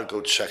 I'd go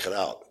check it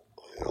out.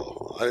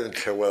 I didn't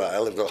care whether I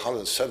lived on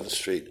 107th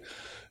Street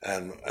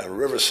and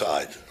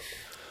Riverside.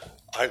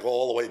 I go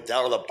all the way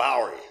down to the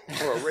Bowery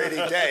for a rainy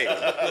day,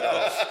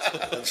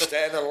 and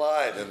stand in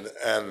line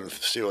and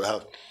see what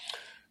happens.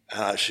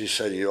 And she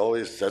said,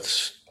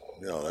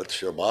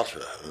 that's your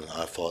mantra. And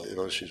I thought,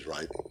 she's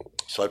right.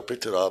 So I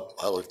picked it up,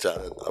 I looked at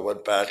it, I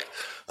went back,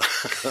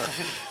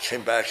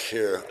 came back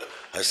here,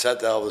 I sat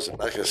down with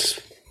Zemeckis,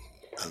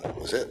 and that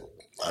was it.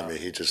 I mean,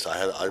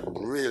 I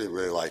really,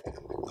 really liked him.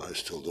 I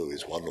still do,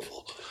 he's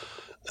wonderful.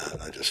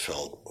 And I just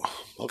felt,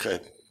 okay.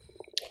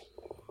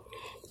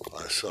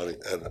 I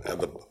started,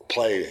 and the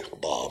play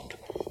bombed.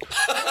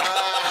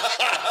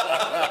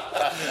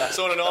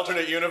 So in an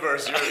alternate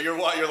universe, you're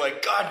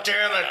like, God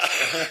damn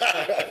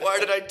it! Why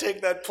did I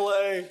take that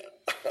play?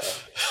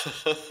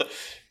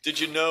 Did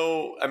you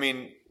know? I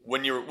mean,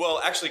 when you were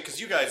actually, because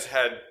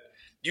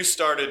you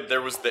started.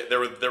 There were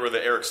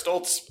the Eric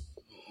Stoltz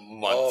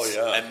months, Oh,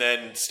 yeah. and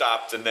then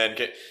stopped, and then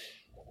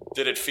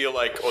did it feel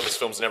like, oh, this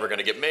film's never going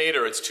to get made,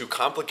 or it's too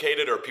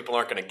complicated, or people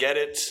aren't going to get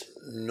it?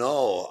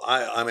 No,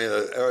 I mean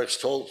Eric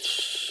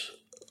Stoltz.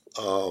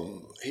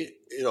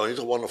 He's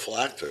a wonderful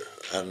actor,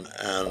 and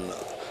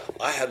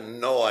I had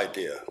no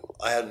idea.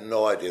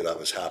 That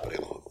was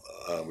happening.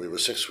 We were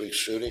 6 weeks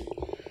shooting,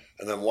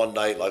 and then one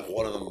night, like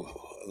 1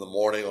 in the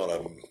morning on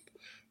a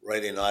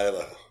rainy night of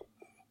the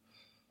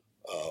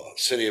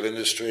City of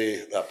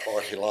Industry, that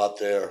parking lot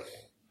there,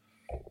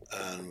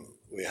 and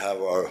we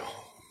have our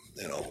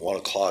 1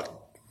 o'clock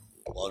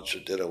lunch or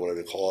dinner, whatever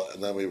you call it,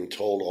 and then we were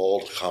told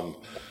all to come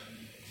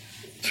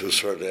to a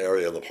certain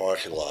area of the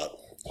parking lot,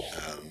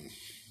 and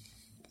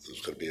there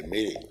was going to be a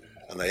meeting,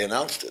 and they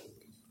announced it.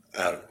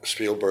 And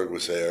Spielberg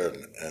was there,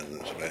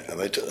 and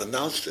they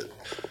announced it.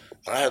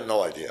 And I had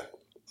no idea.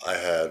 I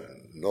had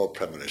no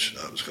premonition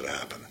that it was going to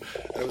happen.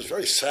 And it was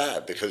very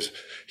sad because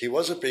he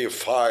wasn't being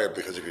fired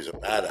because he was a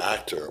bad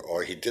actor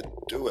or he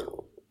didn't do it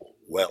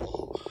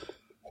well.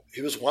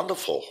 He was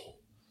wonderful.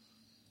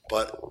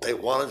 But they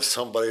wanted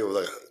somebody with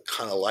a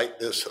kind of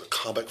lightness, a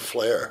comic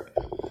flair.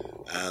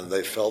 And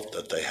they felt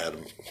that they had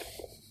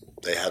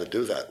to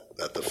do that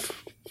the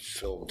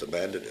film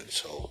demanded it.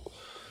 So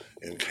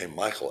in came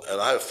Michael. And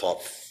I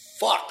thought,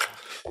 fuck.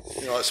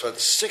 I spent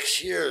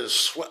 6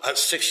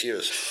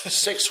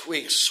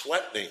 weeks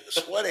sweating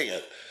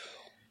it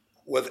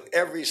with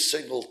every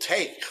single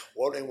take,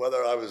 wondering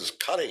whether I was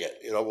cutting it,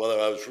 whether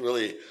I was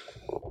really,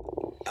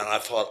 and I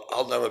thought,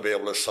 I'll never be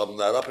able to sum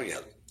that up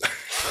again.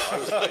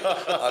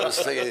 I was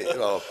thinking,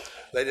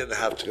 they didn't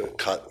have to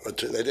cut,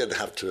 they didn't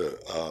have to,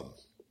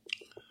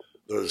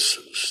 there was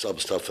some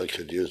stuff they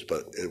could use,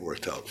 but it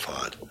worked out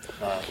fine.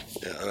 Wow.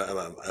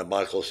 Yeah, and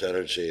Michael's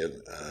energy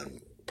and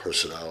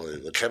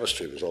personality, the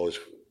chemistry we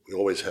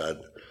always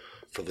had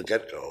from the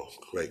get-go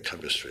great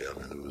chemistry. I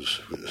mean, it was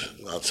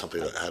not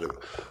something that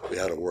we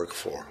had to work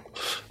for,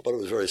 but it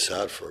was very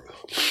sad for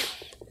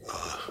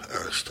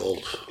Eric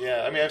Stoltz.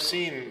 Yeah, I mean, I've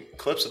seen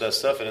clips of that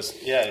stuff, and it's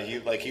he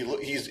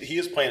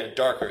is playing it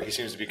darker. He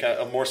seems to be kind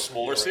of more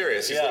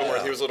serious. He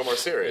was a little more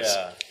serious.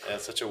 Yeah,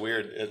 it's such a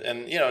weird,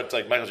 and it's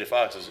like Michael J.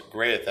 Fox is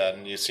great at that,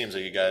 and it seems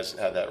like you guys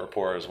have that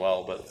rapport as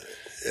well, but.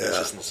 Yeah. It's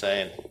just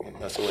insane.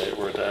 That's the way it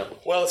worked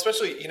out. Well,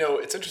 especially,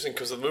 it's interesting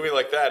because a movie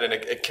like that and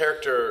a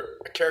character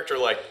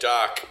like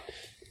Doc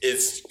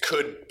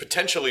could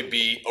potentially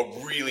be a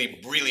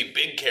really, really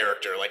big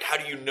character. Like, how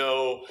do you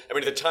know? I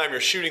mean, at the time you're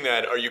shooting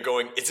that, are you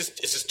going, is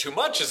this too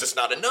much? Is this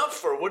not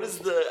enough? Or what is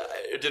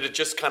did it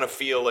just kind of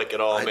feel like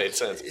it all made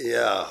sense?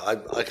 Yeah, I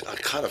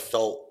kind of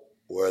felt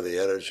where the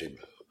energy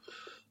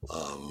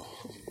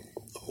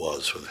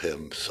was with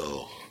him,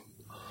 so...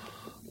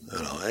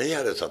 and he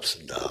had his ups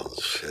and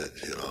downs, shit,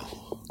 he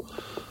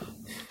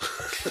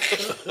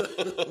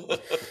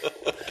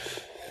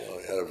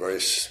had a very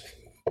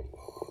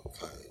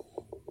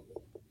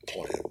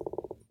poignant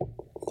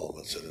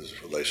moments in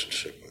his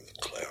relationship with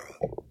Clara.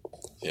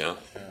 Yeah.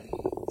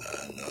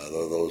 And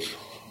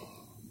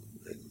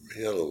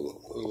he had a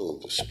little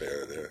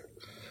despair there.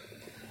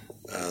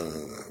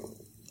 And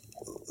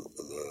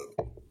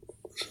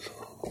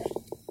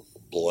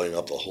blowing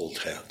up the whole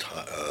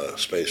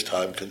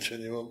space-time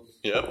continuum.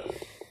 Yep.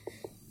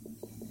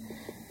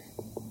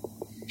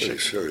 Pretty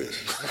serious.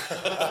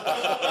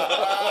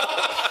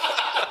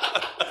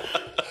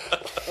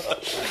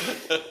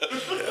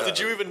 Did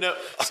you even know?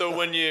 So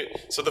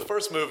the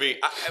first movie,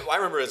 I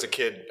remember as a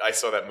kid, I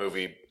saw that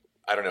movie,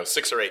 I don't know,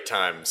 6 or 8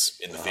 times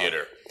in the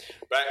theater.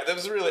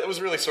 It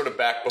was really sort of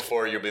back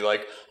before you'd be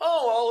like,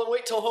 oh, I'll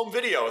wait till home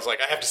video. It's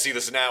like, I have to see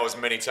this now as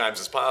many times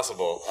as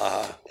possible.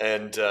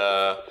 And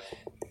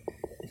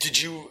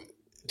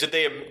did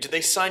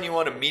they sign you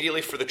on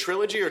immediately for the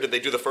trilogy, or did they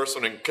do the first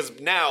one? Because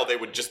now they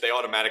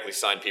automatically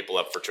sign people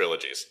up for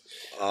trilogies.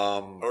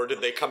 Or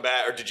did they come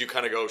back, or did you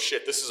kind of go,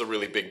 shit, this is a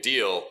really big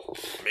deal.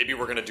 Maybe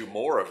we're going to do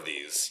more of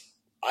these.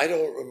 I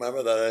don't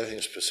remember that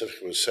anything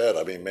specific was said.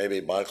 I mean,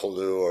 maybe Michael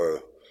knew,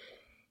 or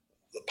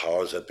the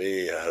powers that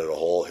be had a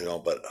whole,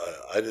 but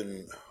I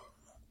didn't.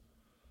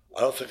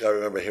 I don't think I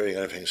remember hearing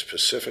anything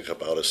specific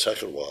about a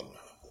second one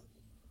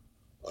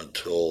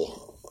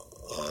until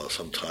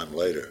some time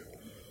later.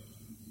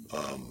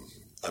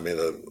 I mean,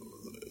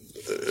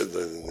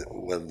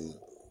 when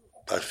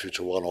Back to the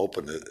Future 1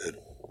 opened, it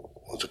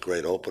was a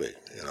great opening,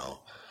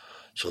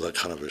 so that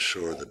kind of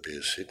assured there'd be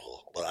a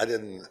sequel. But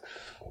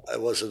I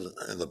wasn't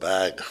in the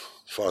bag,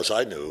 as far as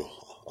I knew,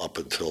 up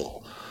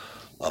until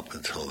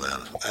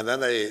then. And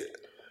then they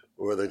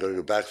going to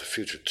do Back to the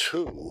Future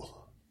 2,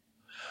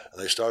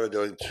 and they started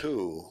doing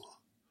 2.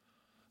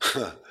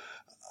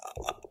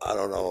 I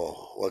don't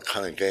know what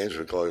kind of games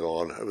were going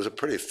on. It was a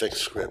pretty thick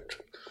script.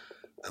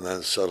 And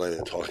then suddenly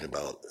they're talking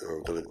about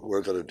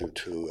we're going to do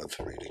 2 and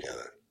 3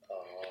 together.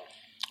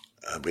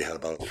 And we had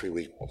about a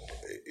 3-week.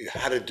 You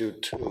had to do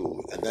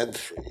 2 and then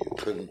 3. You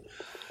couldn't.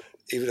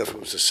 even if it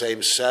was the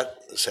same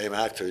set, the same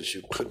actors,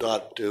 you could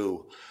not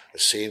do a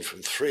scene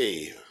from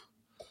 3.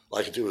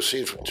 Like do a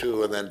scene from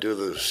 2 and then do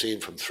the scene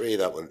from 3.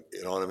 That would,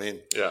 you know what I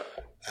mean? Yeah.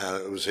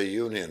 And it was a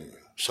union,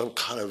 some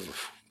kind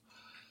of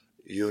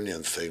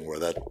union thing where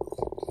that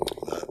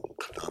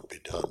could not be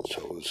done.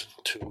 So it was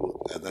 2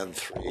 and then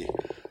 3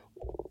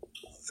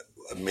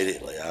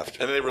 immediately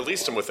after. And they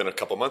released them within a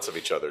couple months of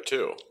each other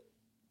too.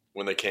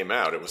 When they came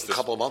out, it was a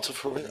couple of months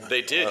before me.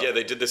 They did, yeah.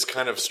 They did this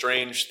kind of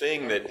strange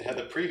thing that had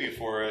the preview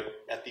for it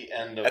at the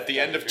end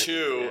of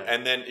 2,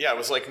 and then it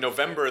was like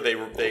November. They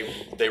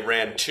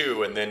ran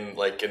 2, and then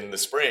like in the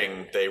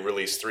spring they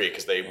released 3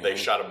 because they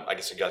shot them. I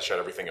guess you guys shot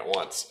everything at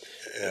once.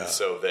 Yeah. And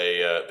so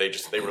they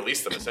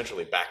released them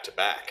essentially back to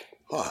back.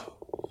 Huh.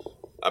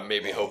 I'm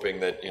maybe hoping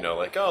that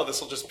this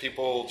will just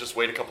people just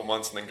wait a couple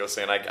months and then go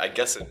say. And I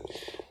guess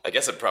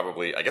it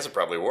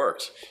probably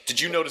worked. Did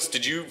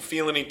you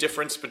feel any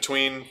difference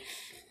between?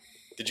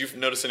 Did you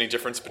notice any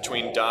difference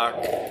between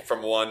Doc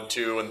from 1,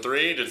 2, and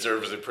 3? Was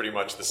it pretty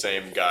much the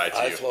same guy to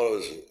you? I thought it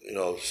was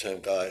the same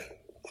guy.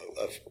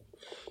 I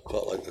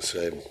felt like the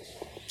same,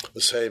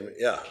 the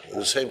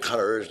same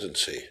kind of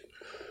urgency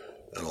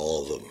in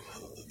all of them.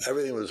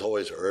 Everything was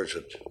always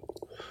urgent.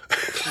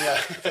 Yeah.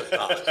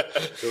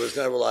 There was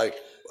never like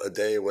a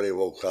day when he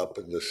woke up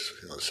and just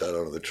sat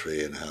under the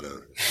tree and had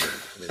a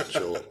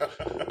julep.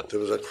 There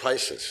was a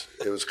crisis.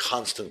 It was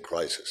constant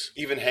crisis.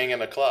 Even hanging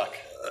the clock.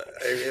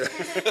 It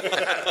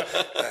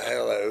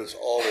was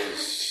always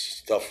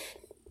stuff,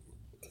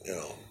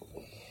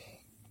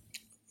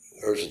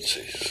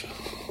 urgencies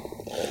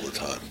all the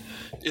time.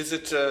 Is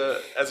it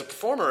as a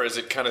performer? Is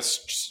it kind of?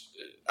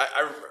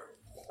 I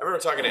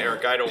remember talking to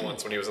Eric Idle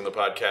once when he was on the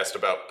podcast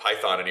about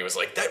Python, and he was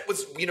like, "That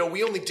was, we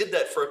only did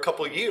that for a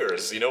couple of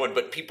years,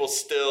 but people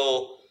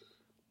still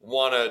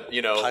want to,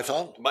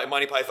 Python,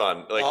 Monty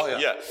Python, like, oh,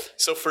 yeah.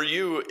 So for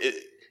you,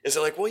 is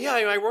it like, well, yeah,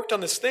 I worked on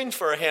this thing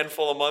for a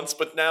handful of months,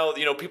 but now,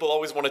 people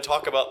always want to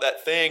talk about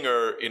that thing,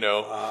 or you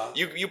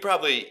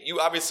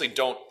obviously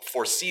don't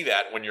foresee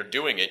that when you're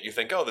doing it. You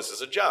think, oh, this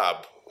is a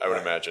job, I would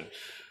imagine.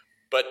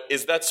 But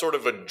is that sort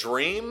of a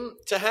dream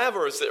to have,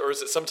 or is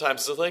it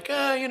sometimes it's like,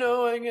 I'm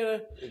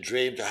gonna a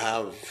dream to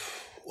have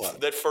what?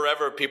 That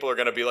forever people are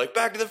gonna be like,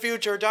 Back to the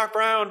Future, Doc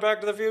Brown,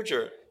 Back to the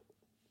Future.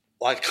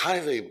 Well, I kind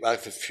of think Back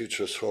to the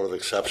Future is sort of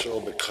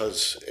exceptional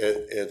because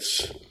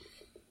it's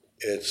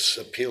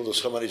appealed to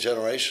so many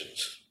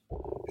generations.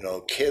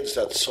 Kids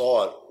that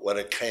saw it when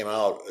it came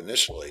out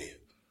initially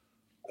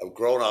have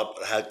grown up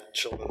and had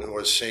children who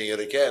are seeing it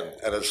again,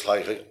 and it's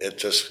like it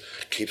just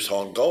keeps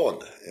on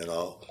going,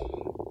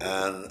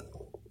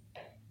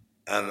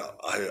 And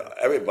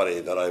everybody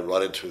that I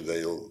run into,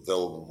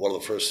 they'll one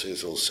of the first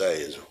things they'll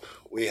say is,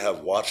 "We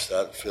have watched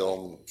that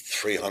film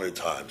 300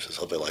 times," or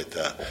something like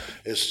that.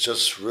 It's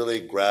just really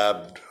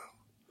grabbed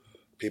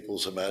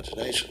people's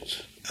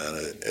imaginations, and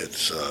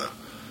it's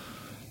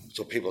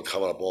so people are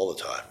coming up all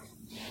the time,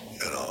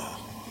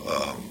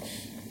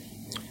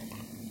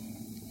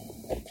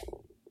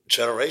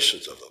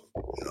 generations of them,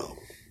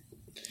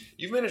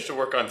 You've managed to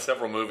work on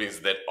several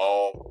movies that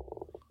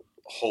all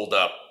hold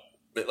up.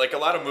 Like a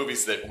lot of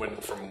movies that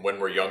from when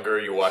we're younger,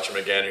 you watch them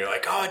again and you're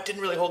like, oh, it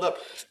didn't really hold up.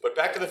 But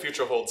Back to the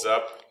Future holds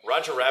up.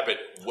 Roger Rabbit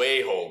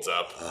way holds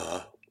up.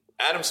 Uh-huh.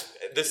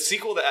 The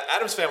sequel to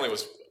Addams Family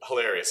was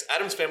hilarious.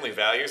 Addams Family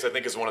Values, I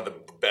think, is one of the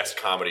best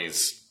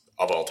comedies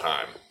of all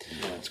time.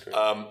 Yeah, that's great.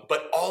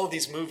 But all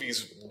these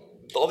movies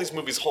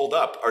hold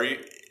up.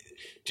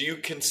 Do you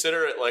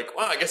consider it like,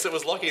 wow, I guess it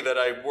was lucky that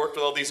I worked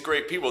with all these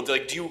great people?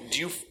 Like, do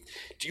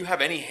you have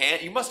any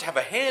hand? You must have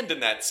a hand in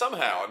that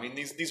somehow. I mean,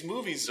 these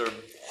movies are.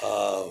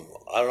 I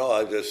don't know.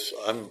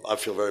 I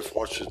feel very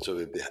fortunate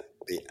to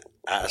be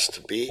asked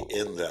to be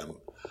in them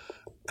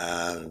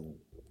and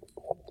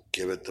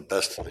give it the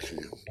best I can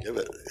give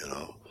it.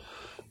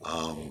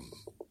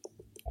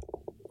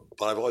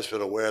 But I've always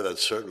been aware that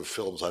certain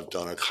films I've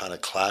done are kind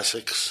of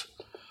classics.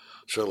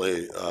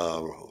 Certainly,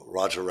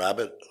 Roger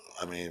Rabbit.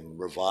 I mean,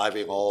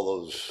 reviving all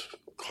those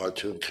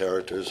cartoon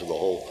characters and the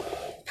whole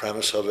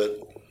premise of it.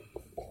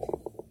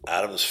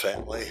 Addams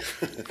Family,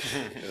 and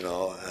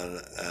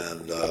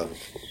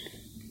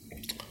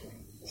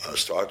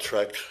Star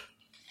Trek.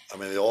 I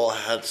mean, they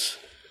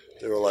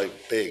were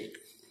like big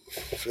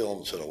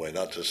films in a way,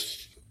 not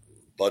just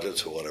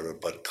budgets or whatever,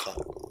 but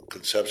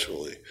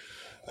conceptually,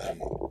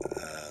 and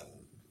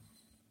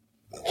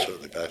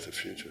certainly Back to the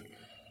Future.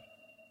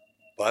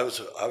 But I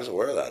was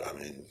aware of that. I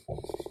mean,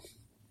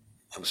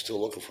 I'm still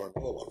looking for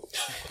another one.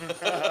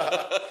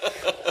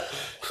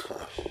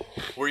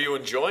 Were you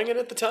enjoying it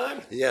at the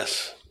time?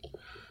 Yes.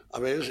 I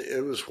mean,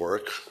 it was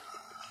work,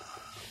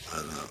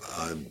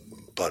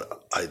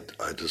 but I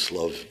just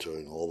loved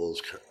doing all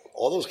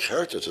those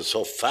characters. Are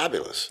so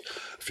fabulous,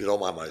 if you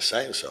don't mind my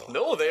saying so.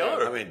 No, they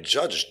are. I mean,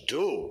 Judge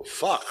Doom,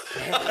 fuck.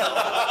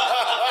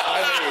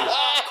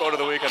 Quote of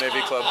the week on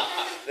AV Club.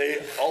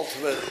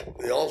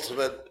 The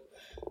ultimate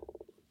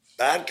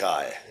bad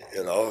guy.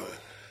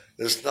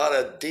 There's not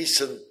a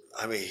decent.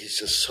 I mean, he's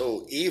just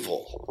so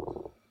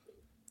evil.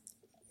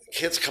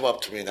 kids come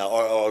up to me now,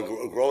 or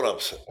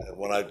grown-ups, and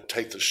when I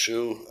take the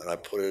shoe and I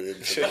put it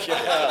into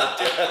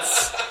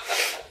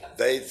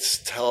they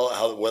tell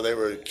how when they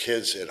were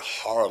kids, it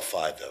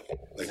horrified them.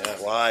 They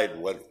cried,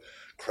 went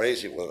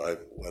crazy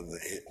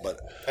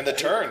and the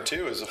turn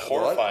too is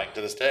horrifying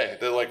to this day.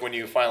 Like when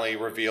you finally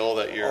reveal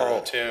that you're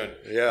a tune.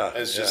 Yeah,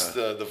 it's just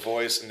the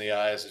voice and the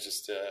eyes. It's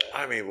just.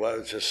 I mean, well,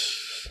 it's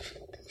just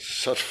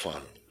such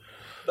fun.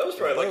 That was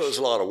probably it was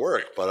a lot of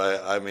work, but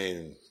I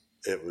mean,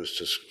 it was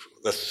just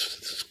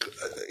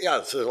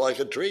it's like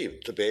a dream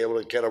to be able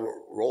to get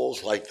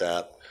roles like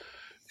that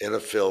in a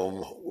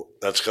film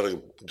that's going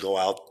to go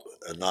out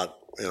and not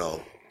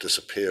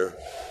disappear.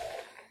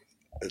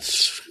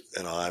 It's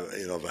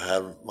I've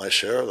had my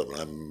share of them,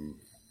 and I'm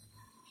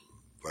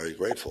very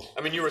grateful.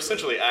 I mean, you were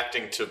essentially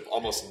acting to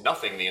almost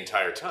nothing the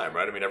entire time,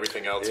 right? I mean,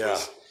 everything else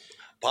was.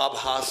 Bob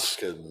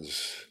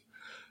Hoskins.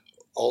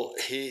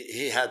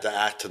 He had to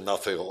act to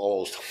nothing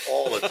almost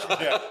all the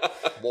time,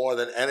 more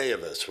than any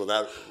of us, with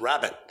that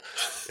rabbit,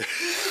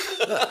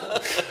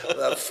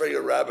 that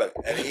friggin' rabbit,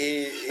 and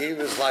he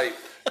was like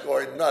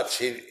going nuts.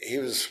 He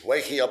was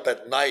waking up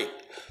at night,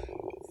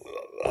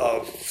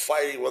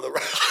 fighting with a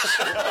rabbit.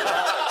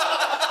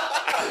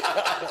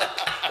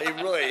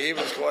 he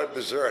was going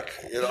berserk,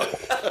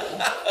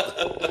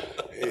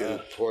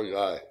 Poor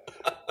guy,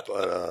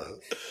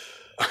 but.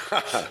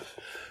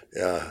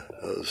 Yeah,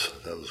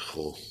 that was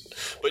cool.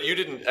 But you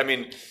didn't. I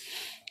mean,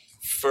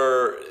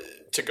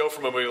 to go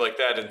from a movie like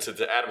that into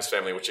the Addams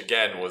Family, which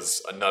again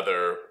was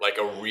another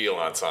a real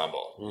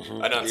ensemble,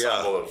 an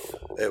ensemble of.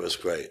 It was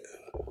great.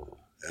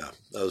 Yeah,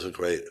 that was a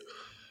great.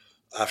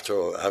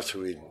 After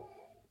we'd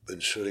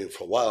been shooting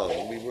for a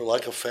while, we were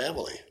like a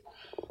family,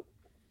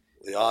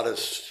 the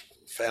oddest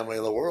family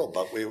in the world,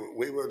 but we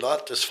were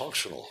not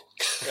dysfunctional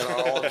in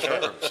our own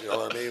terms. You know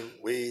what I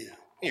mean?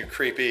 You're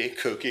creepy,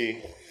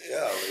 kooky.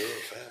 Yeah, we were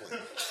a family.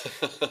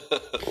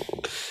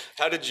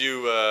 How did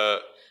you? I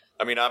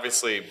mean,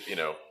 obviously,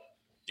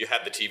 you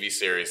had the TV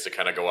series to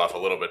kind of go off a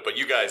little bit, but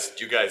you guys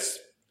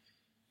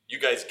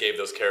gave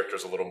those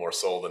characters a little more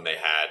soul than they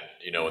had,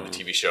 in the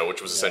TV show,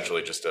 which was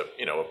essentially just a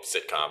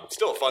sitcom,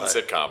 still a fun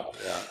sitcom.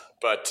 Yeah.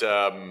 But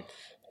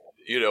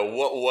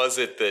what was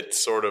it that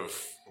sort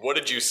of? What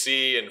did you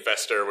see in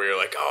Fester where you're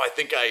like, oh, I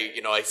think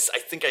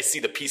I see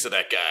the piece of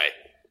that guy.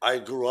 I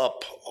grew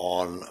up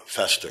on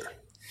Fester.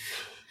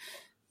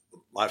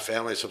 My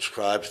family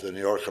subscribed to the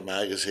New Yorker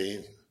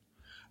magazine,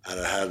 and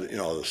it had,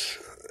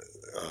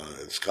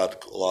 it's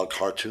got a lot of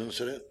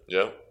cartoons in it.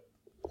 Yeah.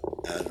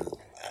 And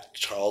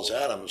Charles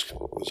Addams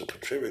was a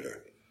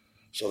contributor.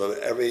 So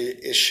that every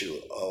issue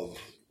of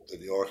the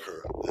New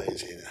Yorker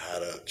magazine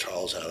had a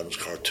Charles Addams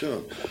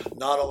cartoon,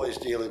 not always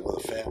dealing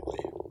with the family,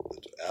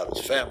 the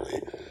Addams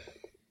family,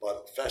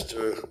 but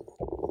Fester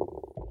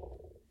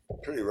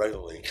pretty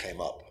regularly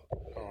came up.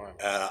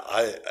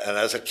 And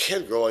as a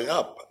kid growing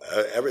up,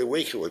 every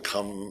week it would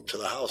come to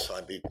the house.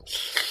 I'd be,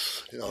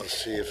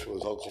 see if it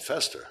was Uncle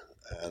Fester.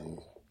 And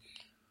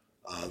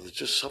there's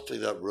just something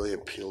that really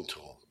appealed to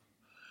him.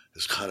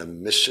 His kind of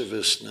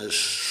mischievousness,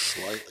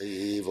 slightly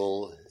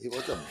evil. He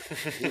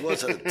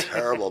wasn't a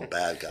terrible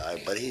bad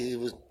guy, but he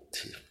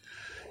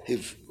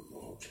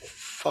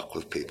fuck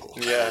with people a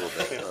little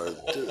bit, or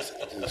do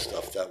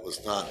stuff that was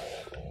not.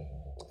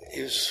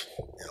 He was,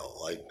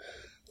 like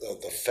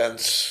the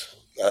fence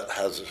that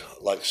has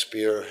like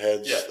spear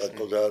heads that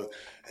go down,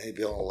 and he'd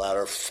be on a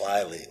ladder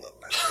filing them.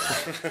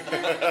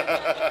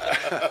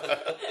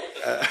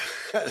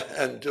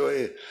 and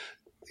doing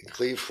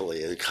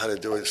gleefully and kind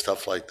of doing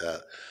stuff like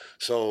that.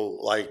 So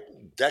like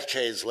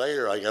decades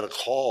later, I got a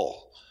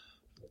call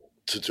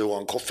to do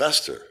Uncle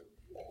Fester.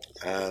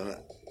 And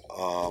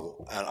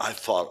I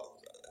thought,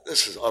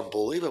 this is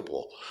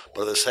unbelievable.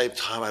 But at the same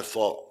time, I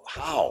thought,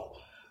 how?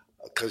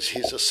 Because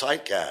he's a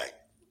sight gag.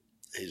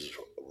 He's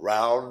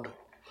round,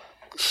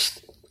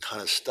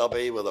 kind of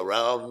stubby with a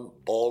round,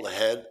 bald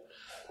head.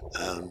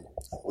 And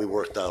we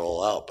worked that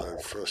all out. But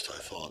at first I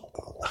thought,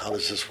 how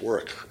does this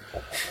work?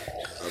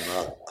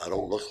 Because I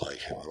don't look like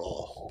him at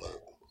all. But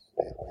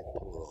we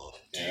pulled it off.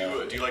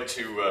 Do you like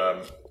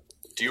to,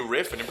 do you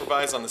riff and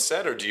improvise on the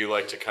set, or do you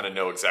like to kind of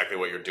know exactly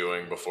what you're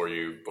doing before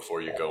you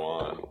go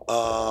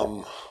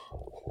on?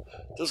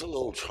 There's a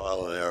little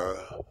trial and error.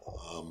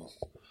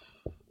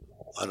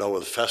 I know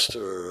with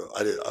Fester,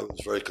 I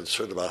was very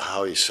concerned about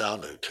how he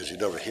sounded, because you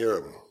never hear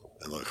him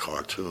in the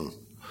cartoon.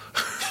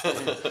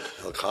 In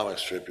the comic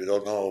strip, you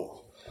don't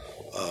know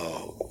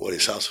what he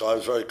sounds. So I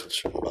was very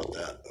concerned about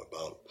that,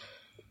 about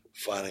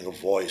finding a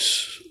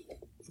voice,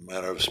 a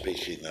manner of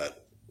speaking that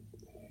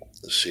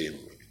seemed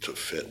to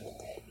fit.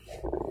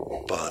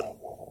 But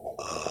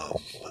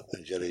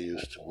and getting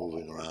used to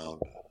moving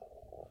around.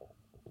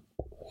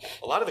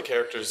 A lot of the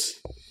characters,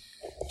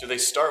 do they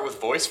start with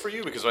voice for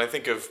you? Because when I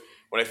think of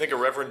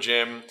Reverend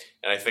Jim,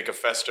 and I think of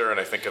Fester, and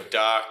I think of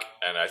Doc,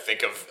 and I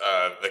think of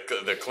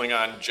the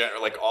Klingon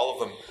general, like all of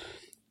them,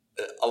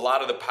 a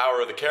lot of the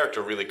power of the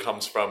character really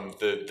comes from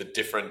the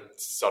different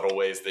subtle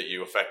ways that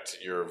you affect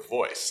your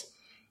voice.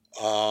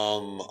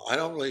 I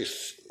don't really.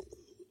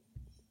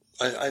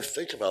 I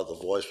think about the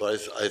voice, but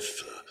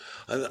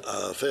And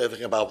the thing I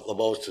think about the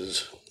most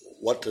is,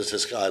 what does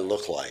this guy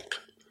look like?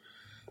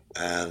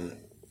 And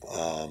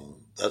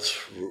that's,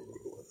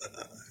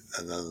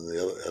 and then the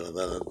other, and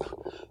then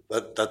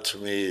that to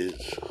me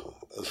is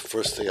the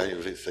first thing I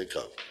usually think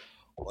of.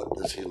 What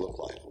does he look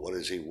like? What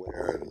does he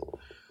wear?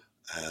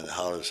 And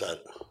how does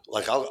that?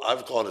 Like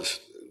I've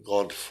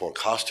gone for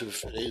costume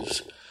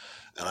fittings,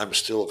 and I'm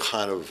still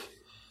kind of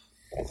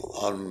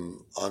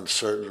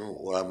uncertain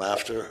what I'm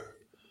after.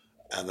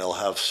 And they'll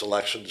have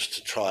selections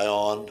to try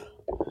on,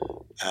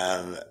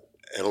 and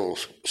it'll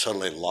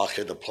suddenly lock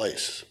into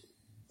place.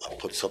 I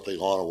put something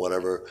on or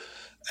whatever,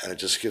 and it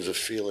just gives a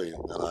feeling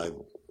that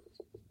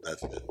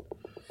that's it.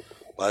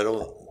 But I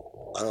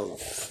don't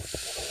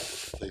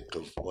think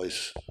of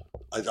voice.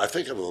 I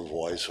think of a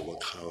voice or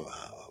what kind of,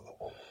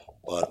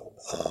 but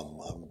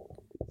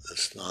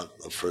it's not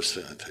the first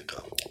thing I think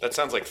of. That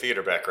sounds like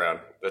theater background.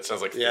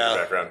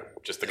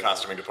 Just the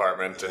costuming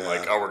department and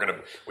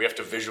we have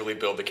to visually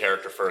build the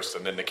character first,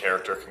 and then the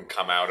character can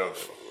come out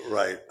of.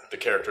 Right. The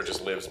character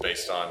just lives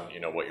based on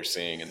what you're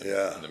seeing in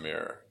the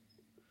mirror.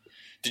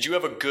 Did you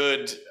have a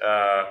good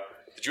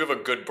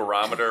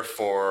barometer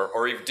for,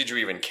 or did you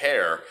even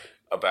care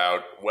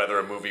about whether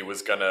a movie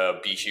was gonna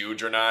be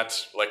huge or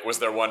not? Like, was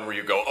there one where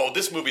you go, "Oh,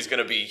 this movie's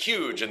gonna be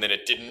huge," and then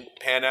it didn't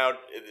pan out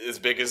as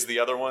big as the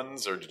other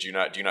ones, or do you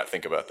not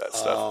think about that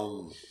stuff?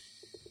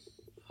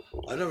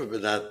 I've never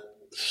been that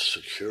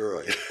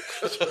secure. I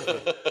guess,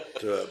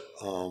 to it.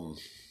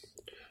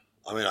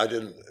 I mean, I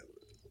didn't.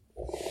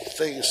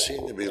 Things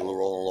seem to be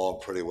rolling along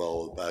pretty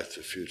well with Back to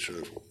the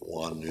Future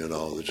 1.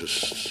 They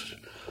just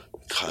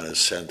kind of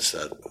sense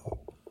that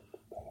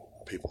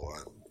people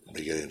aren't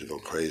beginning to go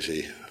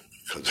crazy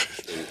because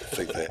they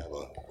think they have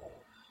a.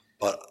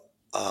 But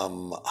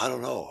I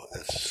don't know.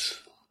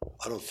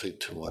 I don't think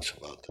too much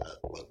about that.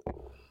 But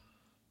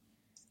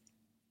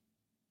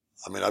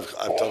I mean,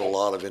 I've done a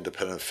lot of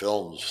independent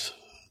films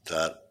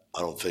that I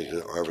don't think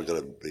are ever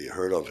going to be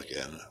heard of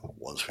again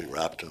once we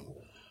wrapped them.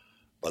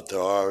 But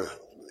there are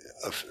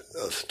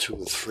two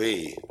or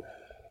three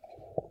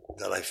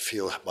that I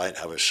feel might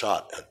have a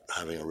shot at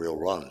having a real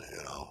run.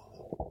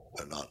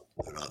 They're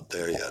not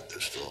there yet.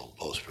 They're still in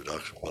post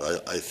production.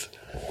 But I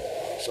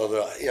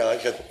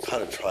can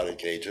kind of try to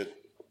gauge it.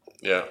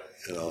 Yeah.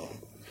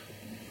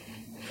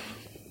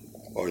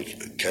 Or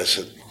guess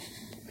it.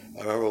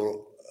 I remember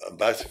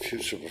Back to the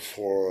Future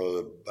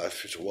before Back to the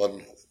Future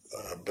 1.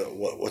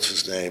 What's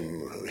his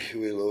name?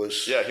 Huey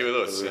Lewis. Yeah, Huey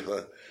Lewis.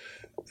 Yeah.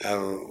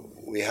 And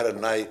we had a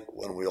night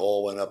when we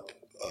all went up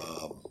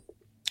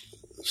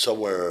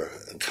somewhere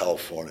in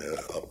California,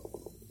 up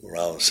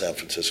around San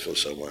Francisco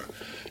somewhere,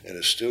 in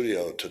a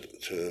studio to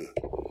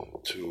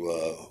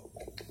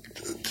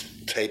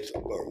tape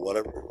or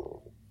whatever,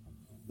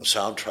 a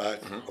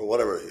soundtrack or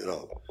whatever,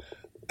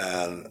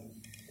 and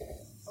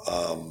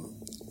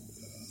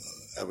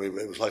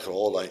it was like an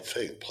all-night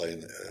thing,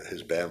 playing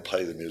his band,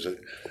 playing the music.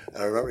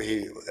 And I remember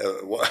he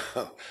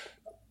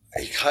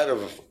kind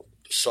of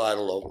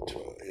sidled over to,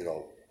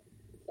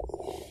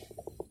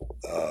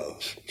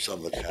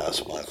 some of the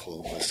cast,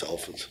 Michael and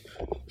myself, and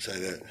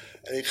saying that.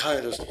 And he kind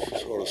of just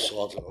sort of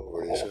sauntered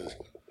over, and he says,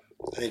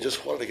 and he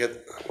just wanted to get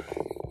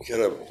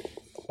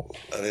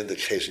an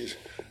indication.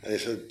 And he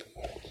said,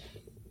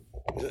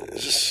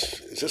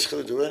 is this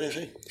going to do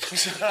anything?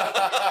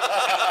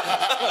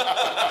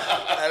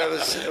 And it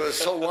was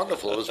so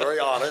wonderful. It was very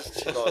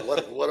honest.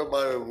 What am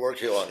I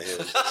working on here?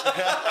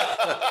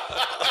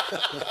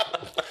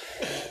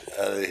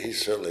 And he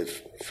certainly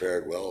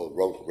fared well.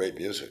 Wrote great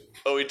music.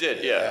 Oh, he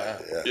did. Yeah.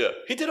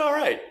 He did all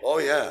right. Oh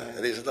yeah,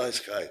 and he's a nice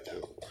guy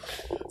too.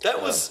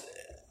 That was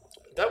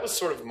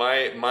sort of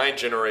my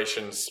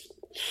generation's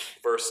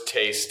first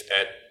taste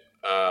at.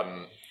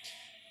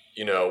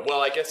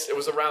 Well, I guess it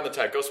was around the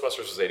time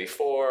Ghostbusters was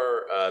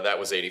 84. That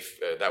was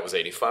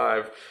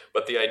 85.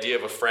 But the idea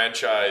of a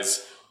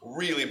franchise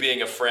really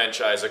being a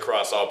franchise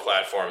across all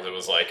platforms, it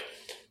was like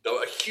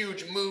a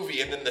huge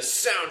movie, and then the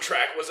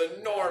soundtrack was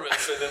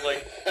enormous, and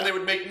then and they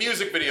would make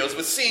music videos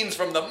with scenes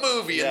from the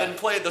movie, and then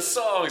play the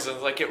songs,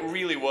 and it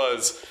really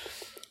was.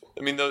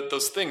 I mean,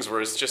 those things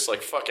where it's just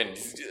fucking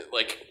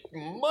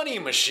money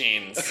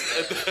machines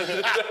at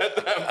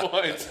that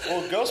point.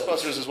 Well,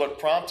 Ghostbusters is what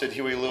prompted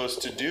Huey Lewis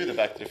to do the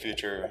Back to the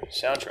Future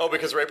soundtrack. Oh,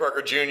 because Ray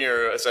Parker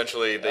Jr.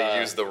 essentially they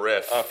used the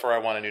riff for "I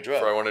Want a New Drug."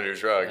 For "I Want a New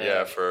Drug,"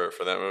 for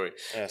that movie.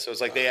 Yeah, so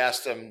it's like they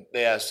asked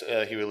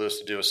Huey Lewis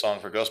to do a song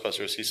for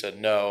Ghostbusters. He said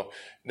no.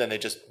 Then they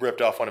just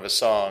ripped off one of his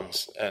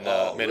songs and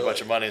made a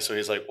bunch of money. So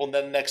he's like, well,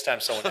 then next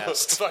time someone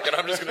asks, fuck it,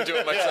 I'm just going to do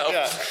it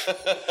myself.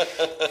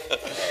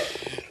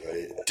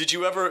 Did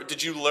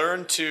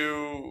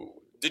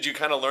you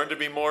kind of learn to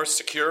be more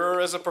secure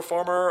as a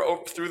performer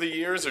through the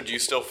years, or do you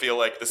still feel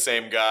like the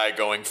same guy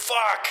going,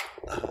 fuck?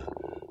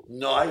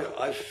 No,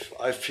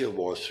 I feel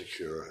more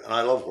secure, and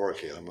I love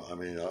working.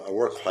 I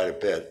work quite a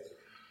bit,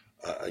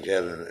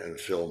 again, in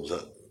films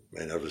that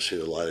may never see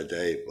the light of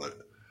day,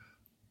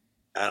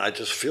 and I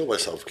just feel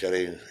myself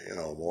getting,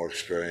 more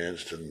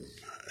experienced and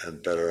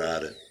better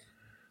at it.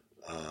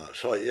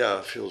 So yeah,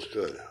 it feels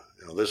good.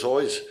 There's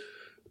always,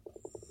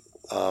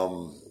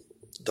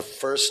 the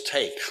first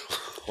take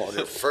on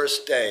your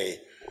first day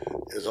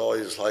is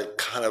always like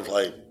kind of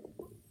like,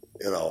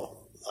 you know,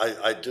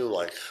 I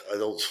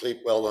don't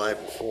sleep well the night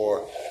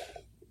before.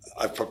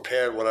 I've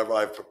prepared whatever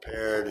I've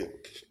prepared,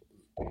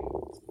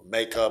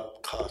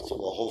 makeup, costume,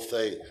 the whole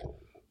thing,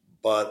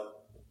 but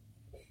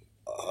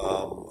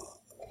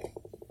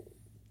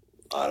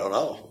I don't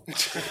know.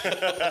 Is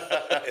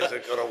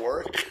it going to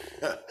work?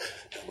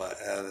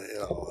 And, you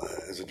know,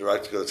 is the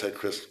director going to say,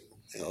 Chris,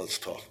 you know, let's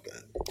talk about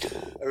it.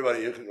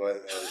 Everybody, you can go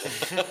ahead.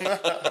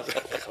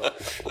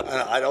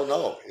 I don't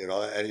know, you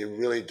know, and you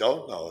really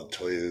don't know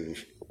until you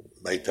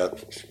make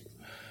that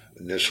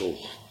initial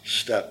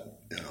step,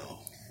 you know,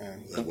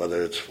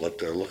 whether it's what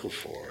they're looking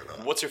for or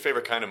not. What's your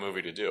favorite kind of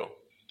movie to do?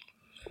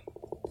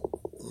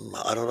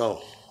 I don't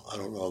know. I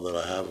don't know that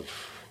I have.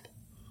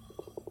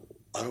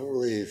 I don't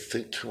really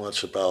think too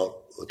much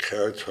about the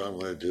character I'm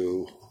going to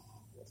do,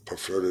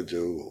 prefer to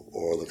do,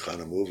 or the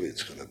kind of movie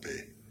it's going to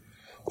be.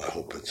 I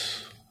hope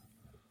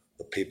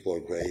the people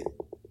are great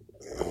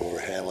who are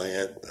handling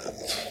it, and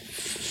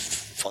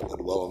it's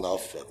funded well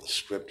enough, that the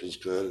script is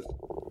good,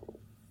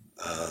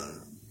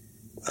 and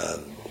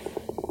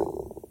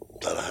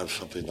that I have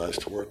something nice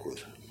to work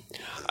with.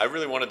 I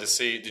really wanted to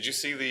see. Did you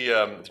see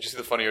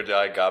the Funny or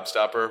Die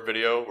Gobstopper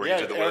video where you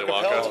did the Willy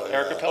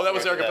Wonka? Oh, that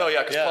was Eric Appel.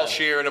 Yeah, because Paul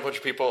Scheer and a bunch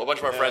of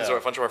our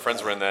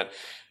friends were in that.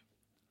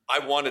 I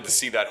wanted to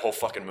see that whole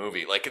fucking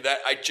movie. Like that,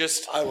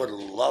 I would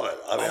love it.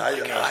 I mean,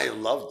 I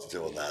loved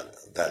doing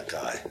that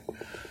guy.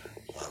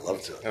 I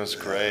loved it. It was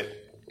great.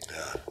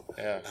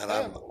 Yeah. And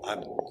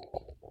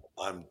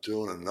I'm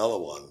doing another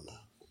one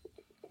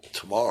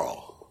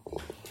tomorrow.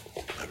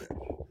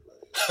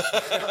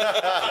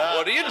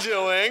 What are you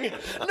doing?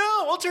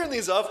 No, we'll turn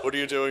these off. What are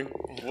you doing?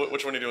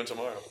 Which one are you doing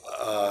tomorrow?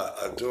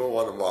 I'm doing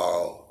one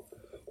tomorrow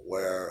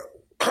where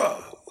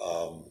the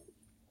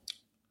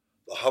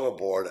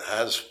hoverboard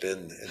has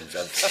been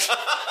invented.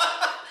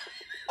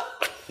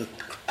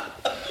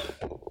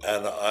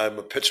 And I'm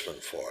a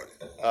pitchman for it.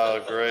 Oh,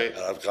 great.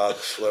 And I've got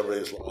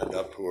celebrities lined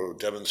up who are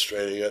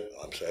demonstrating it.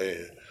 I'm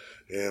saying,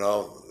 you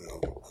know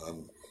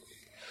I'm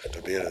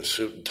to be in a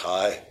suit and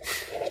tie.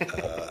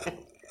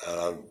 And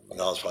I've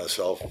announced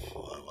myself,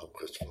 I'm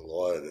Christopher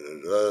Lloyd.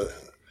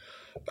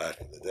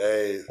 Back in the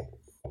day,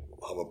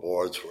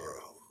 hoverboards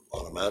were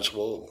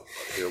unimaginable, but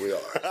here we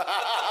are.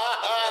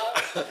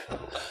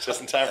 Just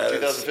in time for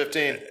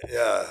 2015.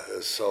 Yeah,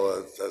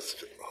 so that's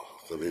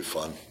going to be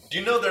fun. Do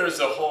you know there's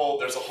a whole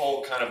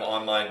kind of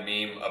online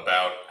meme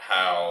about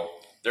how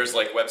there's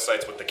like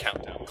websites with the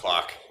countdown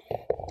clock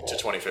to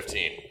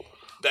 2015.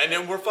 And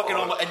then we're fucking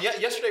almost, and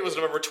yesterday was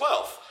November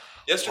 12th.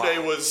 Yesterday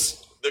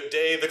was the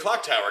day the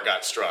clock tower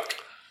got struck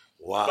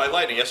by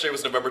lightning. Yesterday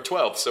was November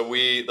 12th, so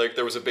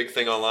there was a big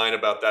thing online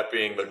about that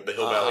being the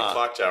Hill Valley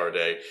Clock Tower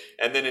Day.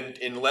 And then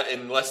in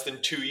less than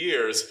 2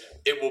 years,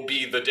 it will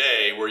be the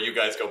day where you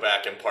guys go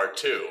back in part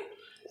 2.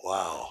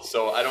 Wow.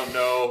 So I don't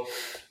know.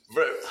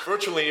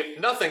 Virtually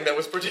nothing that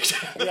was predicted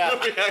in the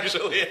movie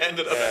actually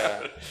ended up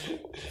happening.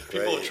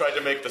 People have tried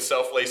to make the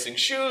self-lacing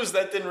shoes.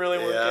 That didn't really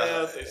work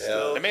out.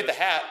 They made the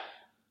hat.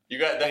 You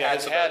got the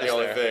hat's about the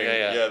only thing.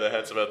 Yeah, the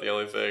hat's about the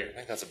only thing. I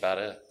think that's about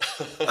it.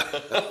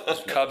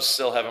 Cubs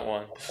still haven't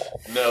won.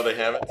 No, they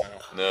haven't.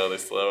 No, they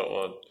still haven't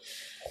won.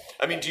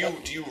 I mean, do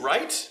you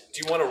write?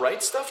 Do you want to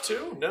write stuff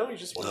too? No, you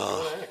just want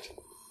to act.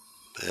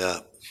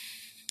 Yeah,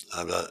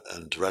 I'm not,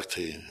 and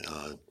directing.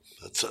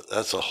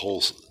 That's a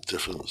whole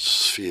different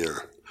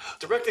sphere.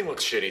 Directing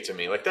looks shitty to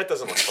me. Like that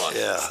doesn't look fun.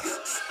 Yeah.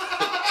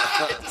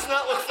 It does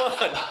not look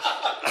fun.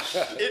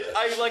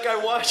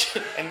 I watch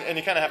it. And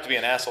you kind of have to be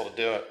an asshole to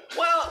do it.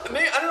 Well,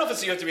 maybe, I don't know if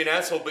it's you have to be an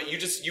asshole, but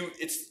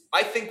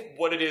I think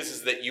what it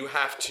is that you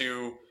have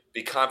to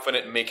be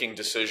confident in making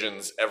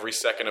decisions every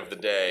second of the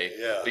day.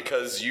 Yeah.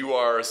 Because you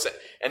are,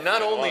 and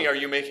not only are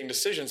you making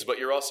decisions, but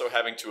you're also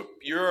having to,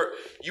 you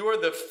are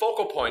the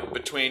focal point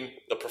between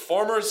the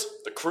performers,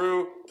 the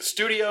crew, the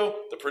studio,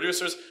 the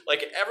producers,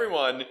 like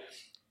everyone.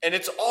 And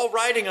it's all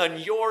riding on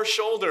your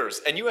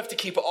shoulders. And you have to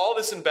keep all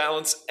this in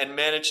balance and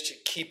manage to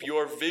keep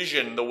your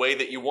vision the way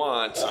that you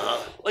want.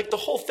 Like the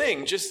whole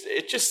thing,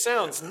 it just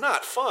sounds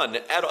not fun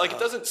at all. Like it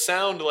doesn't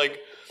sound like,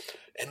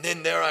 and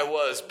then there I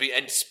was,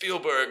 and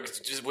Spielberg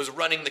just was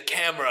running the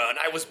camera, and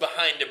I was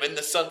behind him in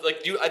the sun.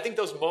 Like I think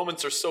those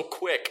moments are so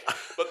quick,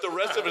 but the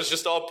rest of it is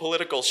just all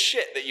political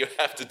shit that you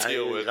have to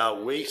deal with. You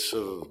got weeks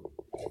of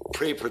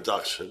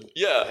pre-production,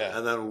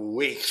 and then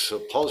weeks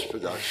of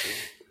post-production.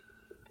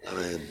 I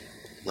mean,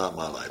 not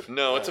my life.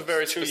 No, it's a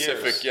very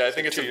specific. Yeah, I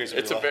think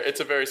it's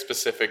a very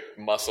specific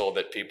muscle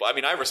that people. I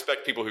mean, I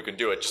respect people who can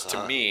do it. Just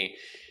to me,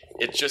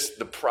 it just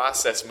the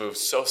process moves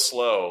so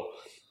slow,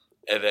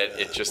 and that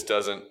it just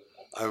doesn't.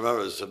 I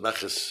remember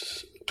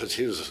Zemeckis because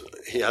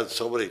he had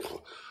so many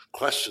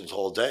questions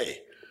all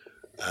day,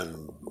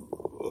 and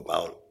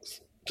about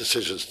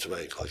decisions to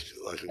make. Like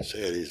he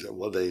said,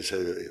 one day he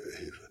said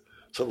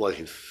something like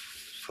he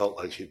felt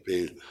like he'd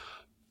been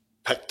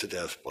pecked to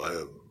death by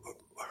a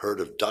herd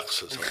of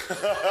ducks or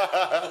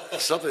something.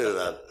 Something to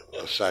that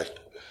effect.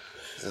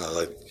 You know,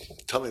 like,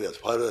 tell me this.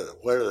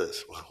 Where did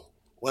this?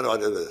 When do I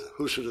do this?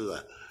 Who should do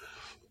that?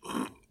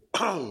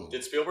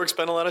 Did Spielberg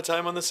spend a lot of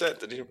time on the set?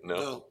 Did he?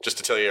 No. Just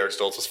to tell you Eric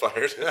Stoltz was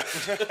fired.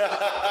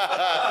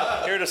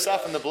 Here to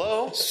soften the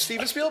blow,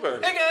 Steven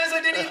Spielberg. Hey guys,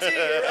 I did E.T.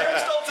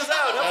 Eric Stoltz is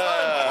out.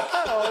 Have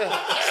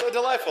Oh, so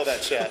delightful,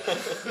 that chat.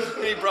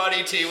 fun. He brought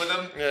E.T. with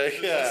him. Yeah.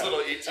 This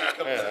little E.T.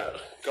 comes out.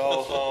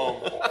 Go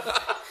home.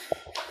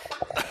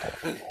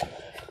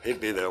 He'd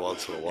be there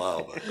once in a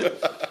while, but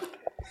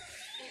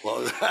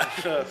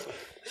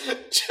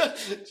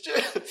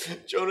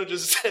Jonah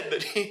just said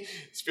that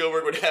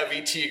Spielberg would have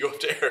E.T. go up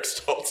to Eric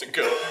Stoltz and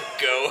go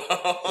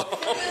home.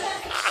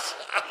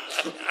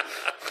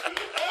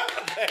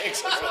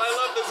 Thanks. I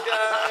love this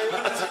guy.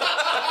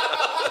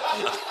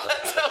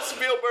 That's how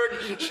Spielberg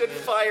should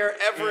fire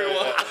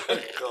everyone.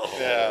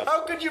 Yeah.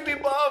 How could you be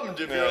bummed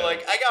if you're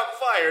like, I got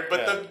fired,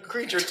 but the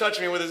creature touched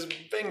me with his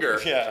finger?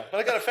 Yeah. But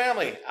I got a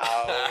family.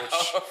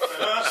 Ouch.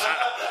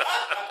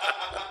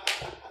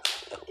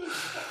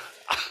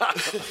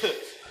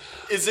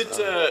 Is it?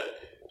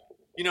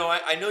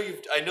 I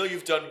know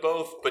you've done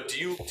both, but do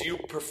you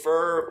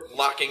prefer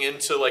locking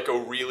into like a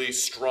really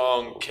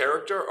strong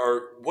character,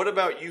 or what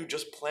about you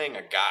just playing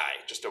a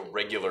guy, just a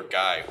regular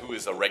guy who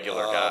is a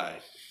regular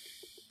guy?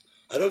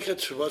 I don't get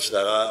too much of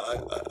that.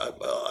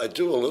 I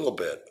do a little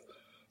bit,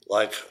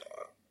 like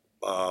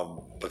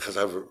because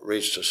I've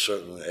reached a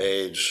certain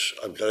age.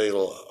 I'm getting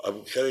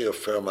a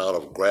fair amount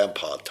of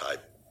grandpa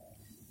type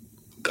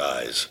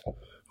guys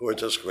who are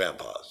just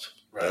grandpas.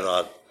 Right. They're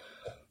not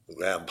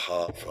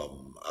grandpa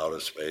from outer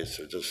space.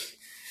 They're just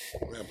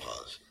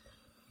grandpas,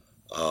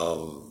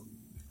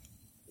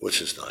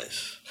 which is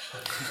nice.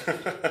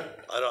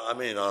 I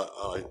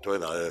like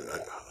doing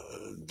that.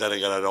 Then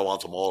again, I don't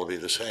want them all to be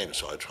the same,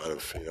 so I try to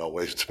figure out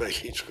ways to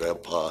make each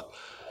grandpa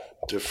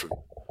different.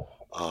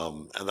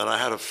 And then I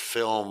had a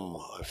film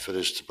I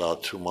finished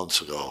about 2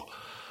 months ago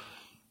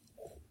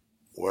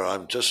where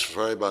I'm just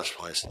very much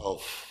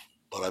myself,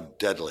 but I'm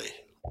deadly.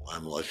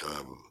 I'm like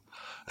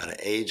an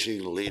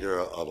aging leader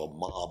of a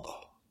mob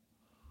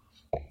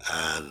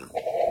and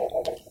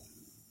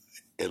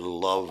in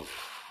love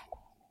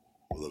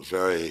with a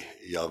very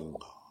young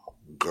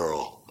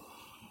girl.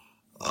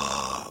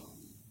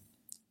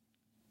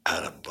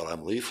 But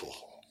I'm lethal.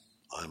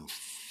 I'm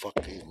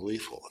fucking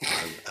lethal.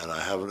 And I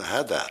haven't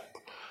had that.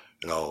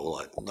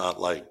 Not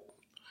like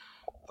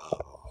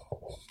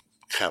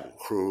Captain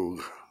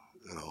Krug,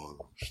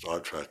 Star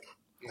Trek.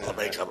 I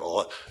make up all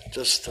that.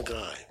 Just the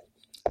guy,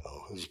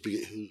 who's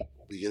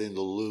beginning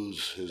to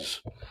lose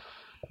his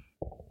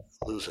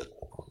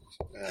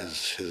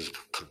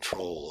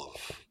control of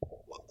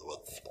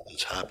what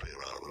is happening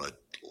around him. And I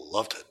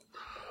loved it.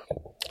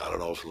 I don't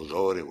know if it'll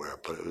go anywhere,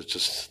 but it was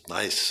just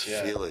nice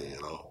feeling,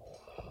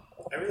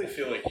 I really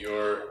feel like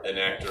you're an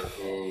actor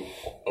who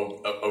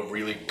a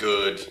really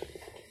good,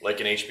 like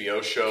an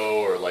HBO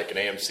show or like an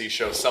AMC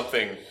show,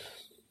 someone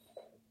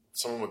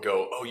would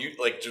go, oh, you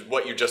like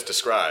what you just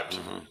described,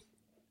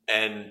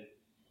 and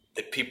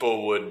that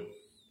people would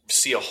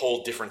see a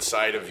whole different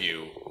side of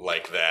you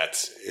like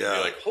that. Yeah.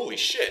 Be like, holy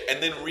shit.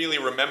 And then really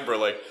remember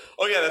like,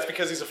 oh yeah, that's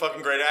because he's a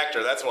fucking great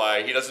actor. That's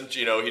why he doesn't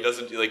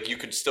like, you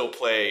could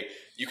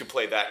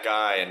play that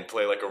guy and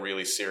play like a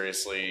really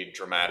seriously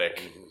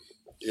dramatic.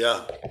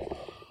 Yeah.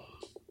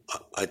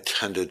 I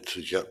tended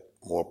to get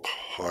more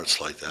parts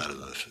like that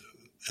in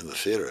the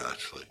theater,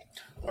 actually.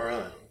 Oh,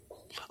 really?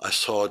 I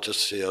saw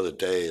just the other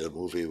day a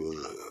movie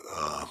with,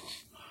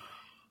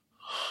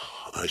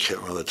 I can't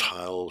remember the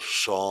title,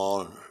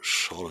 Shaun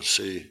and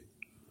C.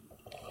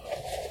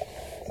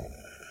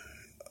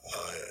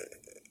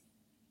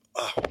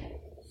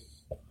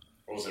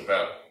 What was it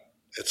about?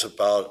 It's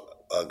about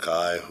a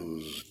guy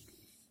who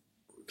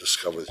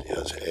discovers he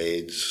has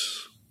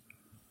AIDS,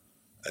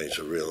 and he's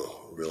a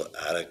real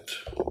addict.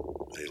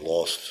 And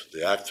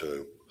the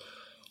actor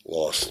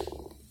lost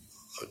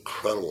an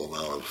incredible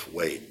amount of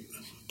weight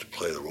to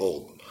play the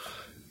role.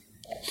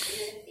 Is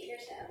it in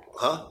theaters now?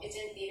 Huh? It's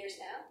in theaters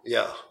now?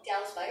 Yeah.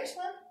 Dallas Buyers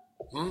Club?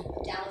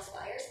 Dallas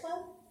Buyers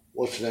Club?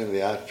 What's the name of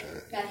the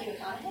actor? Matthew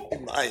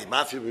McConaughey?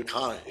 Matthew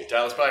McConaughey.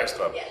 Dallas Buyers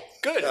Club. Yeah.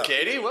 Good, Yeah.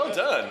 Katie. Well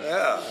done.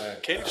 Yeah.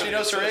 Katie, She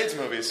knows her AIDS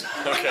movies.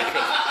 Okay, good.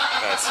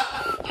 Nice.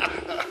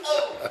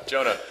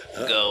 Jonah,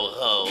 go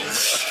home.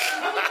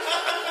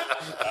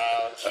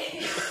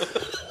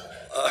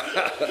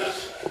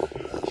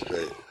 That's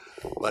great.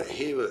 But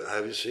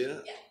have you seen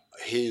it? Yeah.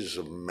 He's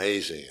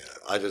amazing.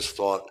 I just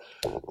thought,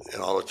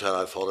 all the time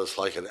I thought it's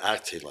like an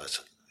acting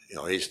lesson.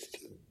 He's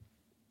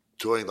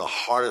doing the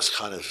hardest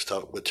kind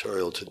of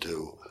material to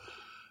do.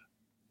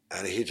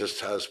 And he just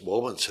has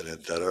moments in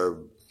it that are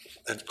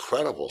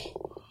incredible.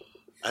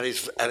 And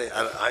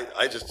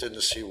I just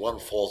didn't see one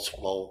false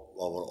moment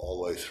all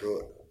the way through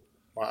it.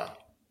 Wow.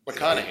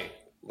 McConaughey.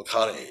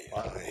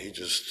 Wow. He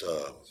just,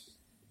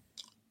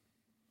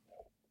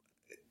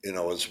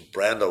 it's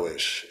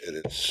Brando-ish in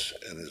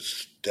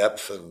its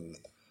depth, and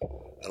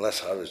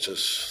unless I was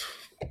just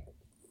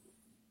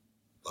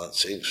not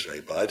seeing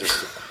straight, but I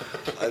just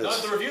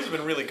The reviews have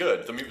been really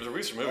good. The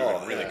reviews for the movie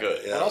have been really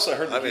good. Yeah. And also I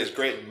heard that he was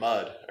great in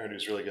Mud. I heard he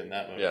was really good in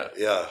that movie. Yeah.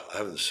 Yeah, I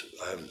haven't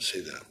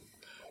seen that,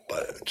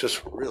 but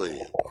just really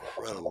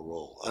incredible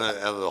role,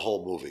 and the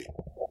whole movie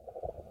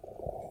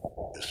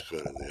is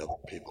good, and the other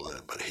people in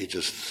it. But he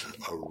just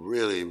a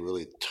really,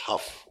 really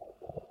tough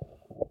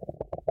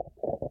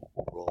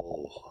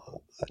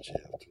role that you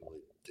have to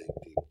really dig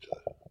deep to.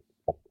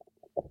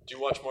 Do you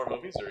watch more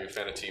movies, or are you a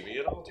fan of TV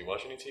at all? Do you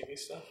watch any TV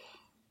stuff?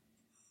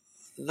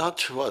 Not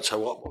too much. I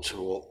mostly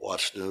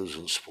watch news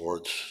and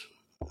sports,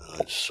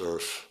 and I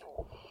surf.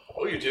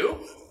 Oh, you do?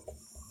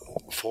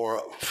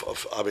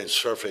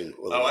 Surfing.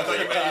 With I thought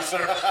you meant you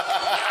surf.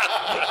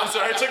 I'm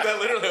sorry, I took that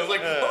literally. I was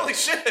like, holy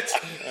shit.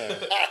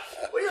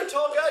 Well, you're a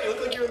tall guy. You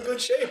look like you're in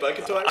good shape. I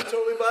could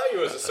totally buy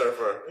you as a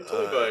surfer.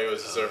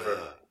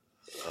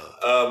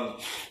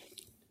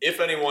 If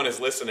anyone is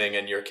listening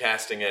and you're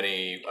casting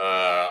any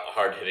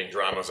hard-hitting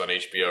dramas on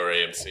HBO or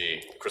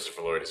AMC,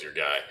 Christopher Lloyd is your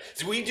guy.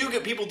 So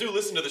people do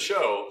listen to the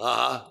show.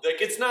 Like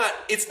it's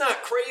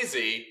not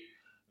crazy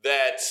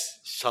that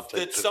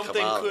something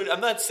could.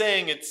 I'm not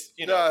saying it's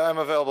No, I'm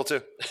available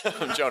too.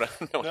 Jonah.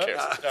 No one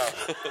cares. No.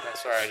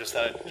 Sorry, I just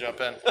had to jump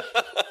in.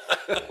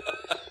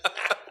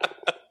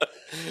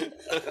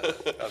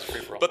 That was a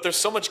free for all. But there's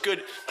so much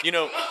good,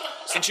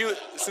 since you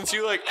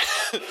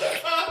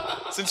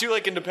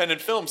like independent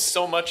films,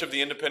 so much of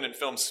the independent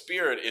film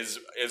spirit is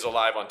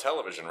alive on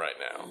television right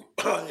now.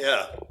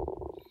 Yeah.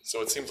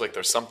 So it seems like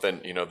there's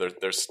something,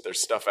 there's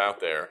stuff out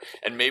there,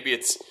 and maybe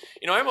it's,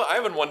 I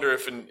even wonder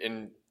if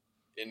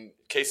in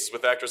cases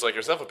with actors like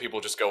yourself, if people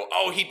just go,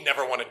 oh, he'd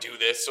never want to do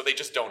this, so they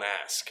just don't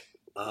ask.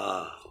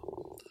 I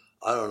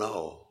don't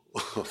know.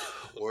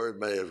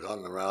 Word may have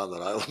gotten around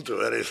that I don't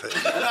do anything.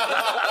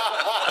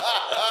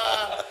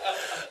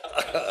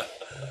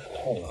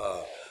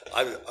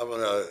 I'm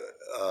gonna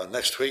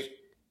next week.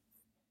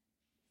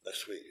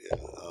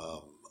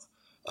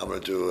 I'm gonna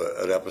do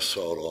an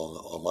episode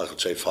on Michael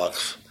J.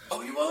 Fox.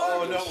 Oh, you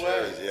are? Oh, no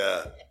way.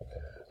 Yeah.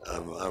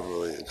 I'm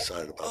really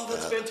excited about that.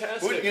 That's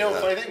fantastic.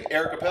 Funny thing,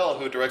 Eric Appel,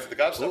 who directed the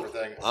Gobstopper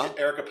thing.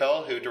 Eric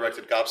Appel, who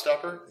directed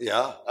Gobstopper.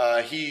 Yeah.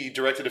 He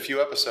directed a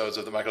few episodes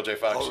of the Michael J.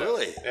 Fox show. Oh,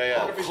 really? Yeah. I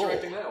wonder if he's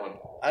directing that one.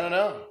 I don't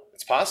know.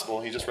 It's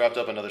possible. He just wrapped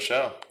up another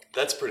show.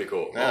 That's pretty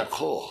cool. Yeah. Oh,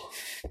 cool.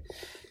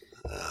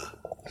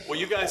 Well,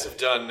 you guys have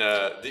done.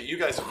 You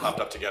guys have popped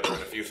up together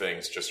in a few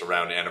things just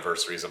around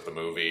anniversaries of the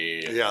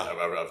movie. Yeah.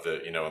 Of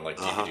the and like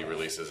DVD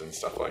releases and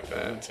stuff like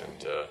that,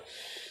 and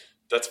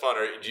that's fun.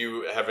 Do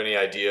you have any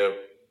idea?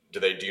 Do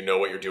you know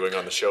what you're doing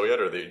on the show yet,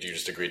 or do you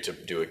just agree to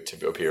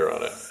appear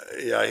on it?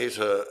 Yeah, he's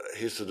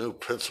the new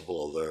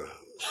principal of the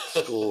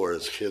school where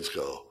his kids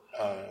go,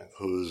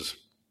 who's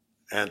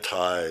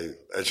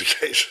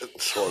anti-education,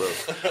 sort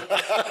of,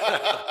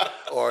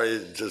 or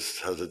he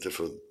just has a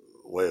different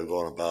way of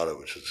going about it,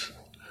 which is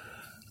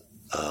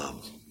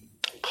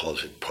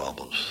causing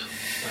problems.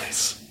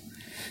 Nice.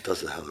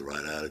 Doesn't have the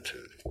right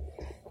attitude.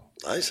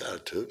 Nice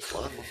attitude,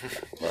 fun,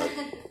 but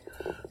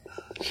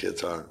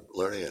kids aren't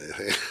learning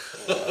anything.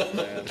 Oh,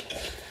 man.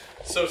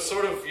 So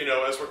sort of,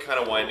 as we're kind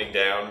of winding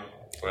down,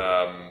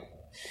 kind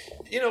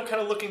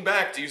of looking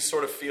back, do you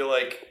sort of feel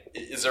like,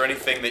 is there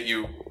anything that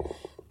you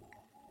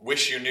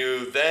wish you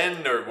knew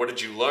then, or what did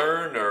you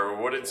learn, or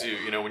what did you,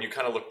 when you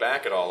kind of look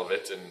back at all of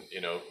it, and,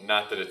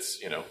 not that it's,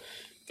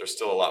 there's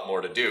still a lot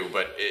more to do,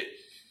 but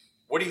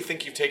what do you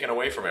think you've taken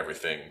away from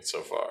everything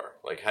so far?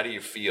 Like, how do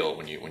you feel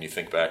when you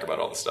think back about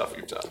all the stuff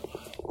you've done?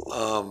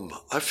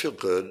 I feel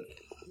good.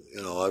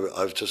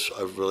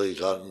 I've really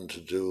gotten to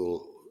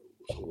do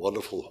some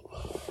wonderful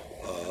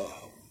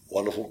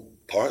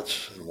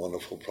parts and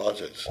wonderful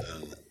projects,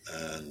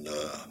 and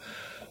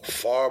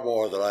far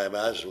more than I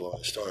imagined when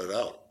I started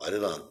out.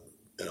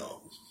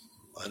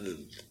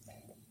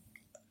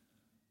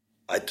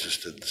 I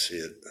just didn't see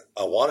it.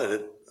 I wanted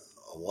it,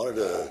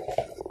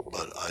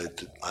 but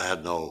I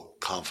had no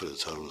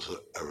confidence that it was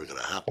ever going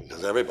to happen,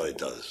 because everybody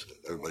does.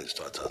 Everybody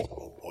starts out,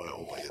 oh boy, I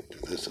hope I can do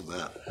this and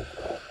that.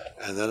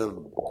 And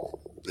then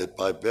bit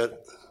by bit,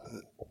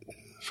 it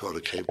sort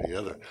of came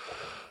together.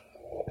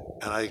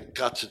 And I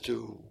got to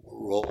do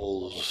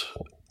roles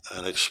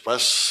and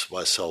express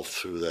myself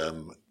through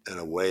them in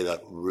a way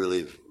that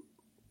really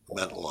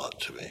meant a lot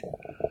to me.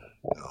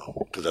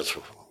 Because that's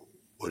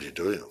what you're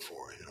doing it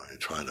for. You're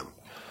trying to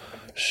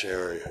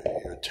share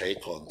your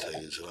take on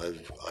things, and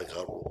I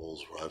got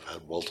roles where I've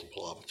had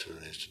multiple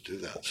opportunities to do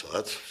that. So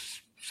that's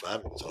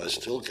fabulous. And I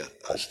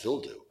still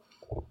do.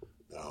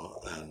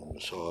 And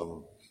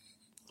so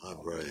I'm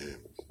very,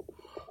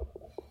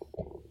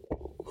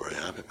 very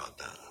happy about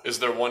that. Is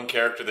there one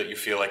character that you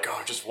feel like,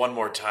 oh, just one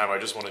more time, I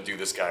just want to do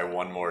this guy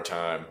one more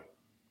time?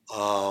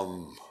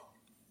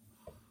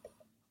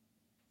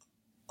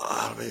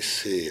 Let me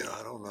see.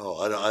 I don't know.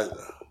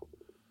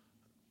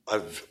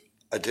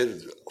 I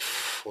did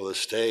for the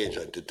stage.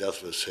 I did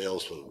Death of a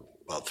Salesman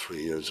about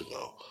 3 years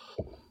ago,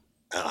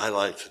 and I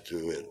like to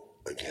do it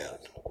again.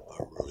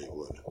 I really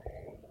would,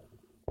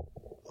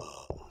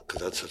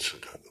 because that's such an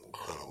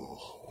incredible,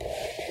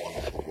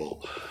 wonderful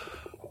role.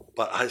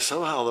 But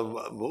somehow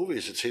the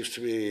movies, it seems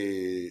to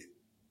me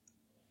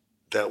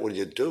that when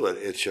you do it,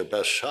 it's your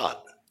best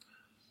shot.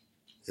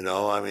 You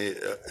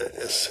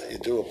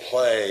do a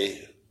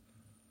play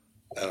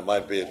and it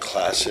might be a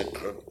classic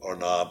or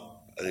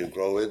not, and you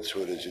grow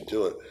into it as you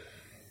do it.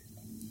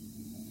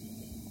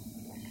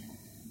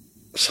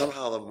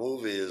 Somehow the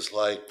movie is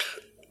like,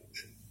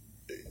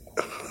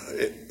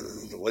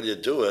 when you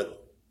do it,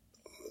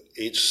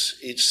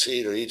 each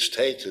scene or each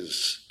take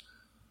is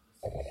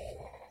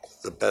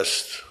the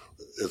best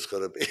it's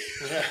going to be.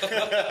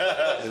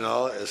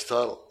 It's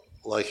not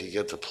like you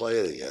get to play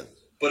it again.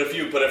 But if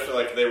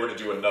like they were to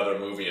do another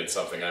movie and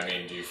something, I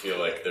mean, do you feel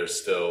like there's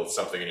still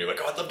something and you're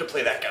like, oh, I'd love to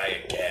play that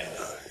guy again?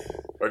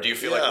 Or do you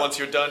feel like once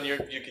you're done, you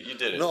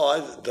did it? No,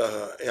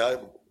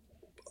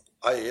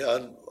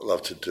 I'd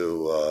love to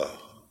do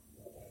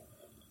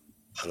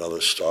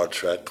another Star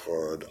Trek,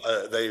 or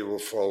they were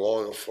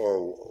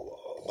for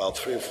about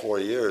 3 or 4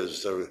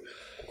 years.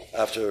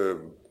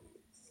 After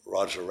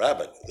Roger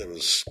Rabbit, there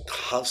was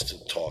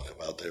constant talk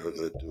about they were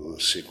going to do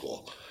a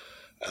sequel,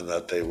 and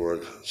that they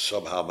were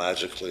somehow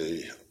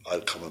magically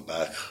coming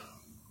back,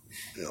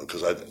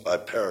 because I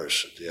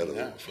perished at the end of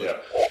the first. Yeah.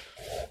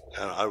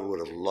 And I would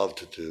have loved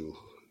to do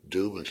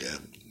Doom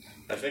again.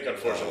 I think,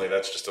 unfortunately,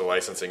 that's just a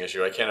licensing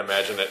issue. I can't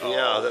imagine that.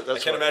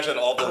 Imagine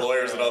that all the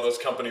lawyers and all those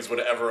companies would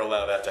ever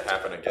allow that to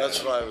happen again.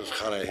 That's what I was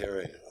kind of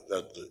hearing,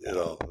 that there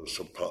was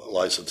some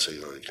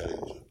licensing or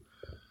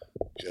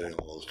getting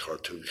all those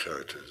cartoon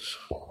characters.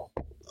 I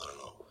don't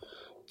know,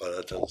 but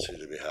that doesn't seem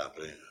to be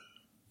happening.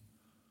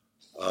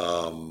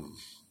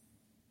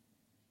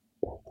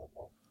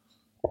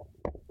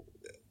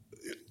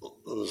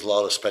 There was a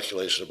lot of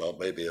speculation about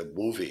maybe a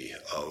movie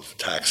of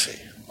Taxi,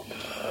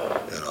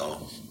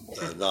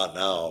 not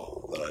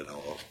now that I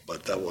know of,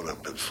 but that would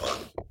have been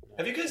fun.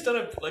 Have you guys done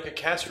a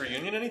cast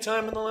reunion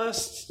anytime in the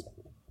last,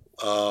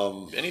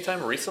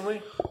 anytime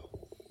recently?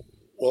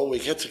 Well, we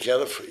get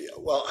together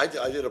I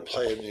did a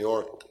play in New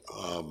York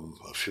a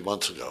few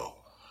months ago,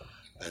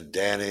 and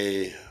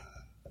Danny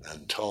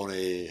and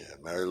Tony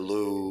and Mary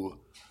Lou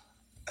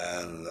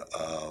and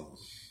a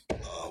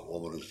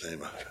woman whose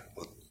name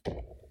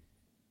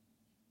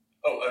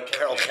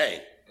Carol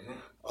Kane,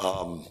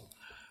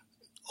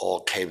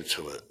 all came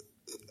to it,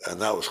 and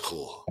that was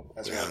cool.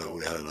 We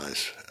had a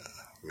nice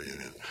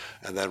reunion.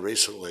 And then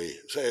recently,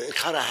 it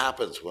kind of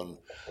happens when,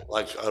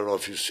 I don't know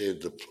if you've seen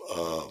the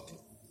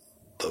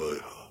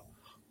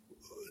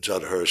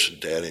Judd Hirsch and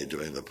Danny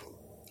doing the...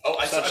 Oh,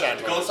 I saw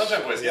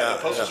Sunshine Boys. Yeah, the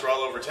posters were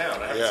all over town.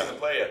 I haven't seen the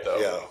play yet, though.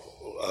 Yeah.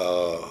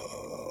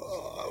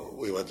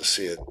 We went to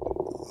see it,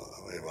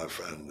 me and my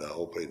friend,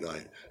 opening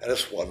night, and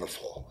it's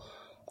wonderful.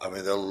 I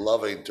mean, they're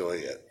loving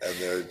doing it, and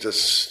they're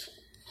just...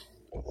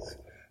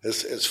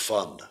 It's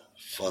fun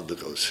to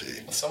go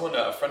see. Friends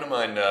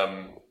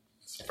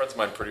of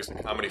mine produced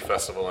a comedy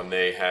festival, and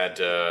they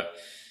had...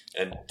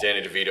 and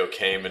Danny DeVito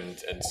came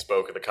and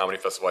spoke at the comedy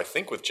festival, I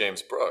think with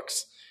James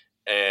Brooks.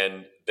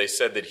 And they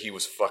said that he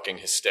was fucking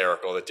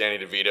hysterical, that Danny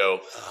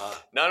DeVito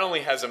not only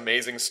has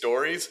amazing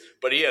stories,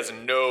 but he has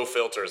no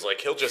filters.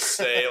 Like, he'll just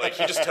say,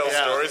 he just tells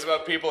stories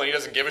about people and he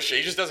doesn't give a shit.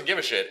 He just doesn't give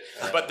a shit.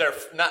 But they're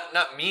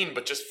not mean,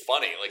 but just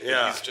funny.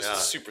 He's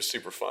just super,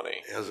 super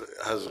funny. He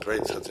has a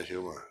great sense of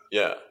humor.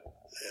 Yeah.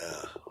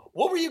 Yeah.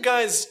 What were you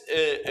guys,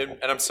 and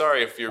I'm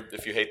sorry if you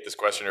hate this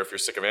question or if you're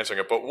sick of answering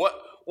it, but what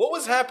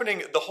was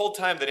happening the whole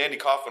time that Andy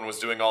Kaufman was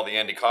doing all the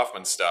Andy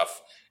Kaufman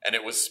stuff, and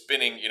it was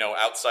spinning,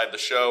 outside the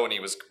show, and he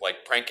was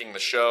pranking the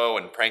show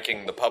and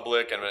pranking the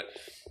public, and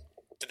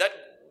did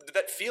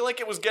that feel like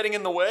it was getting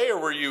in the way, or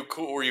were you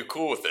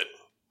cool with it?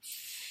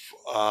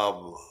 I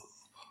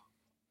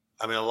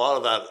mean, a lot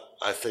of that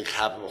I think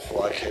happened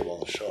before I came on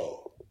the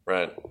show.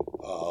 Right.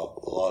 A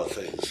lot of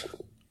things,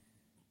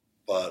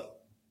 but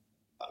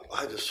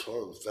I just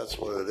sort of, that's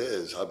what it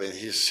is. I mean,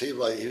 he seemed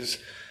like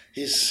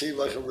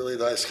a really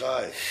nice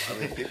guy. I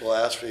mean, people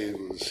ask me,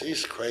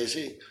 he's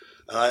crazy?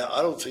 And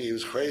I don't think he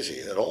was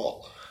crazy at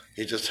all.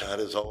 He just had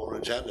his own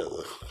agenda,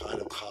 the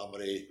kind of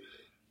comedy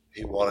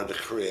he wanted to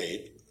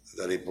create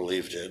that he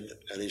believed in,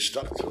 and he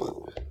stuck to it.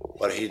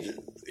 But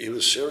he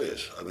was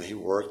serious. I mean,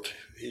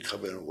 he'd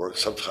come in and work.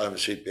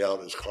 Sometimes he'd be out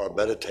in his car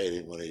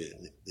meditating when he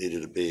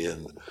needed to be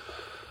in,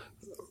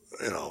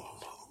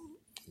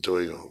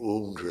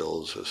 doing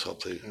drills or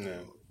something.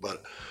 Yeah.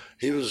 But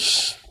he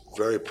was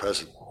very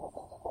present.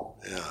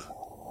 Yeah.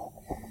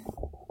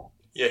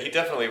 Yeah, he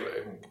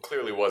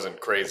clearly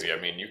wasn't crazy. I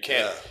mean, you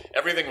can't...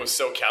 Everything was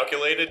so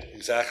calculated.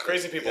 Exactly.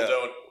 Crazy people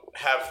don't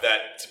have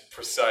that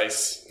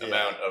precise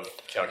amount of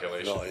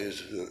calculation. No,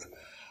 he's...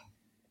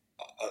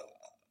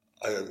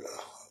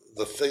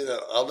 the thing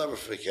that I'll never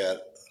forget,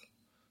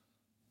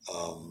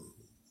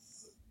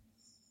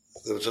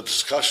 there was a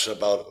discussion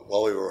about,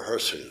 while we were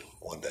rehearsing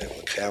one day,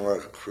 with camera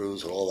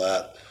crews and all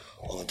that,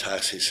 on the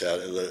taxi set,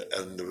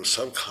 and there was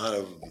some kind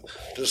of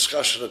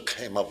discussion that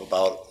came up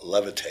about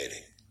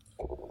levitating.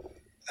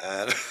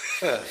 And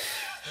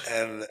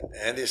and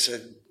Andy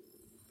said,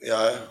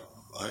 yeah,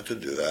 I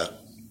could do that.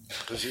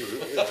 Because he was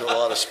into a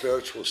lot of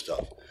spiritual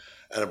stuff.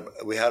 And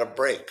we had a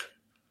break.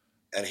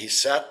 And he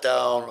sat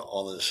down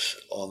on the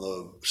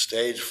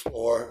stage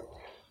floor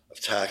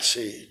of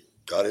Taxi,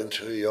 got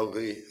into a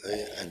yogi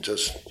thing, and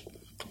just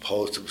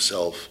composed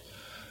himself.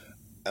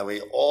 And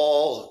we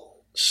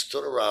all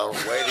stood around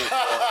waiting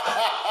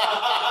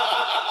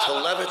to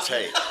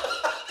levitate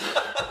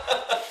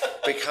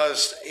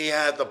because he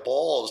had the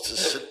balls to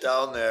sit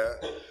down there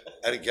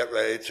and get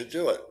ready to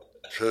do it,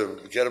 to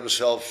get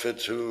himself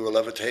into a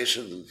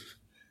levitation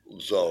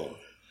zone.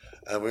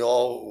 And we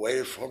all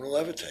waited for him to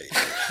levitate.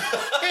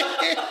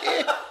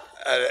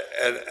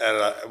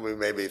 and we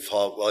maybe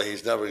thought, well,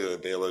 he's never going to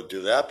be able to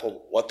do that,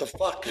 but what the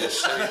fuck? He's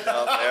sitting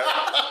down there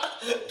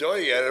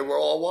doing it, and we're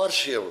all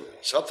watching him.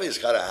 Something's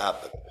got to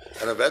happen.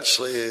 And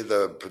eventually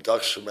the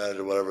production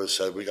manager, whatever,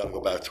 said, we got to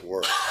go back to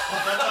work.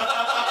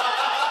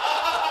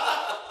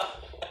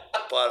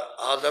 But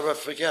I'll never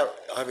forget.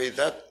 I mean,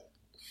 that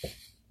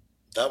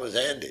was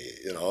Andy,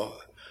 you know.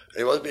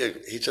 He wasn't being,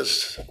 he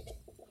just, it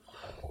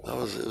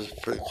was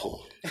pretty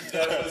cool.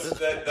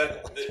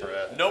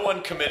 No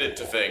one committed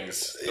to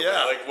things.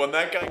 Yeah. Like when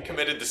that guy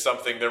committed to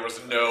something, there was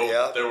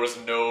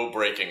no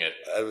breaking it.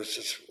 It was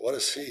just, what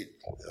a scene,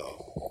 you know.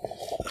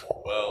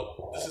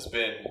 Well, this has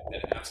been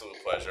an absolute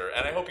pleasure,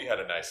 and I hope you had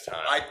a nice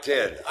time. I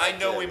did. I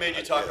know we made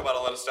you talk about a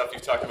lot of stuff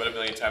you've talked about a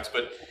million times,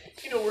 but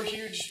you know we're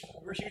huge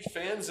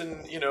fans,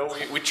 and you know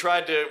we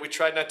tried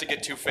not to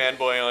get too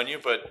fanboy on you,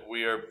 but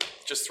we are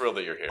just thrilled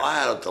that you're here. I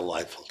had a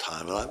delightful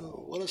time, and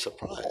what a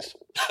surprise.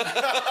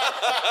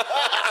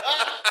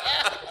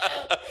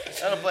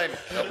 I don't blame you.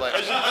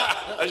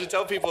 I should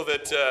tell people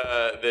that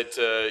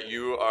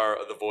you are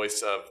the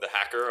voice of the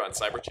hacker on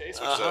Cyber Chase,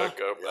 which is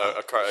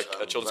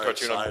a children's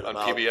cartoon on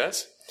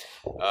PBS.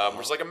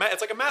 It's like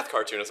a math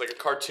cartoon. It's like a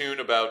cartoon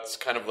about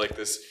kind of like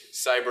this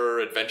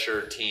cyber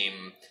adventure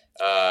team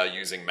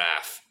using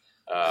math,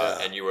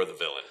 and you are the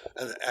villain.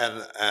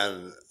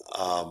 And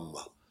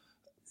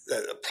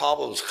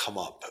problems come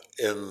up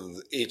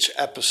in each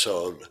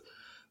episode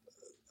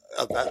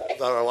that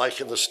are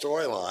like in the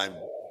storyline,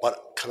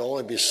 but can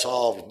only be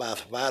solved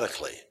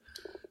mathematically.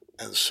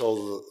 And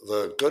so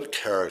the good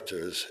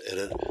characters in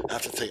it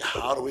have to think,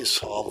 how do we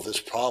solve this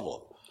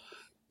problem?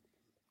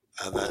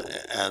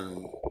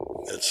 And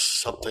it's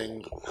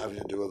something having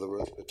to do with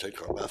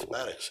arithmetic or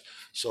mathematics.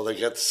 So they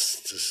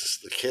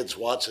the kids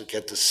watch it,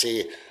 get to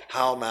see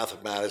how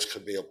mathematics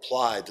could be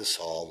applied to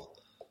solve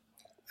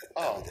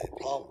everyday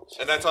problems.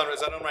 And is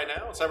that on right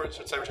now? Cyber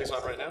Chase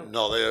on right now?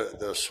 No,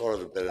 they're sort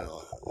of been in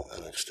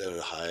an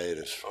extended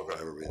hiatus for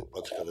whatever reason, but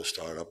it's going to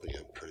start up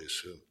again pretty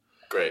soon.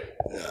 Great.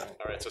 Yeah.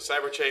 All right, so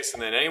Cyber Chase,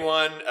 and then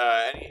anyone,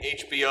 any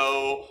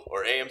HBO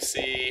or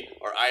AMC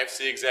or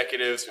IFC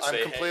executives who I'm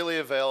say, completely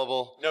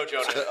available. No,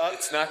 Jonah,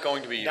 it's not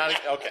going to be you.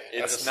 Okay.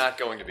 It's not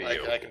going to be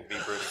you. I can be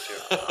broody too.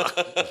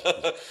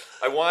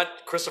 I want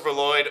Christopher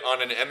Lloyd on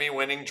an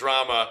Emmy-winning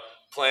drama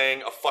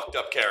playing a fucked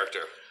up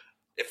character.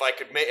 If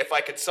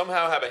I could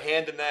somehow have a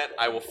hand in that,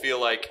 I will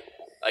feel like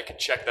I could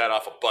check that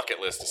off a bucket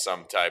list of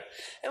some type.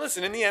 And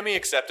listen, in the Emmy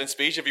acceptance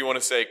speech, if you want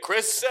to say,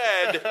 Chris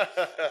said,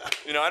 I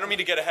don't mean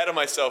to get ahead of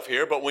myself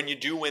here, but when you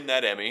do win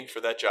that Emmy for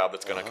that job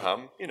that's going to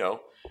come,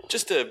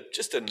 just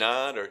a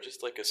nod or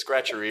just like a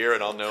scratch your ear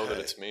and I'll know that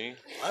it's me.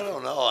 I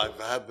don't know. I've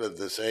had with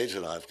this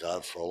agent I've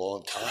got for a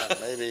long time.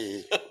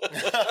 Maybe.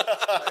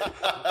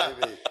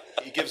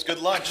 He gives good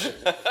lunch.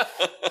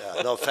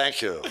 Yeah, no,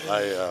 thank you.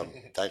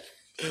 Thank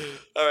you.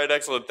 All right,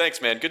 excellent.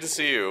 Thanks, man. Good to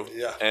see you.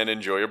 Yeah. And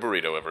enjoy your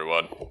burrito,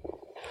 everyone.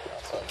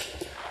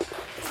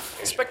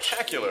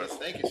 Spectacular.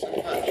 Thank you so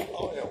much.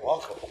 Oh, you're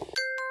welcome.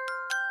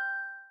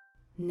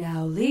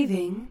 Now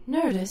leaving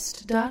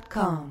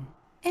Nerdist.com.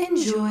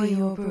 Enjoy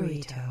your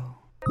burrito.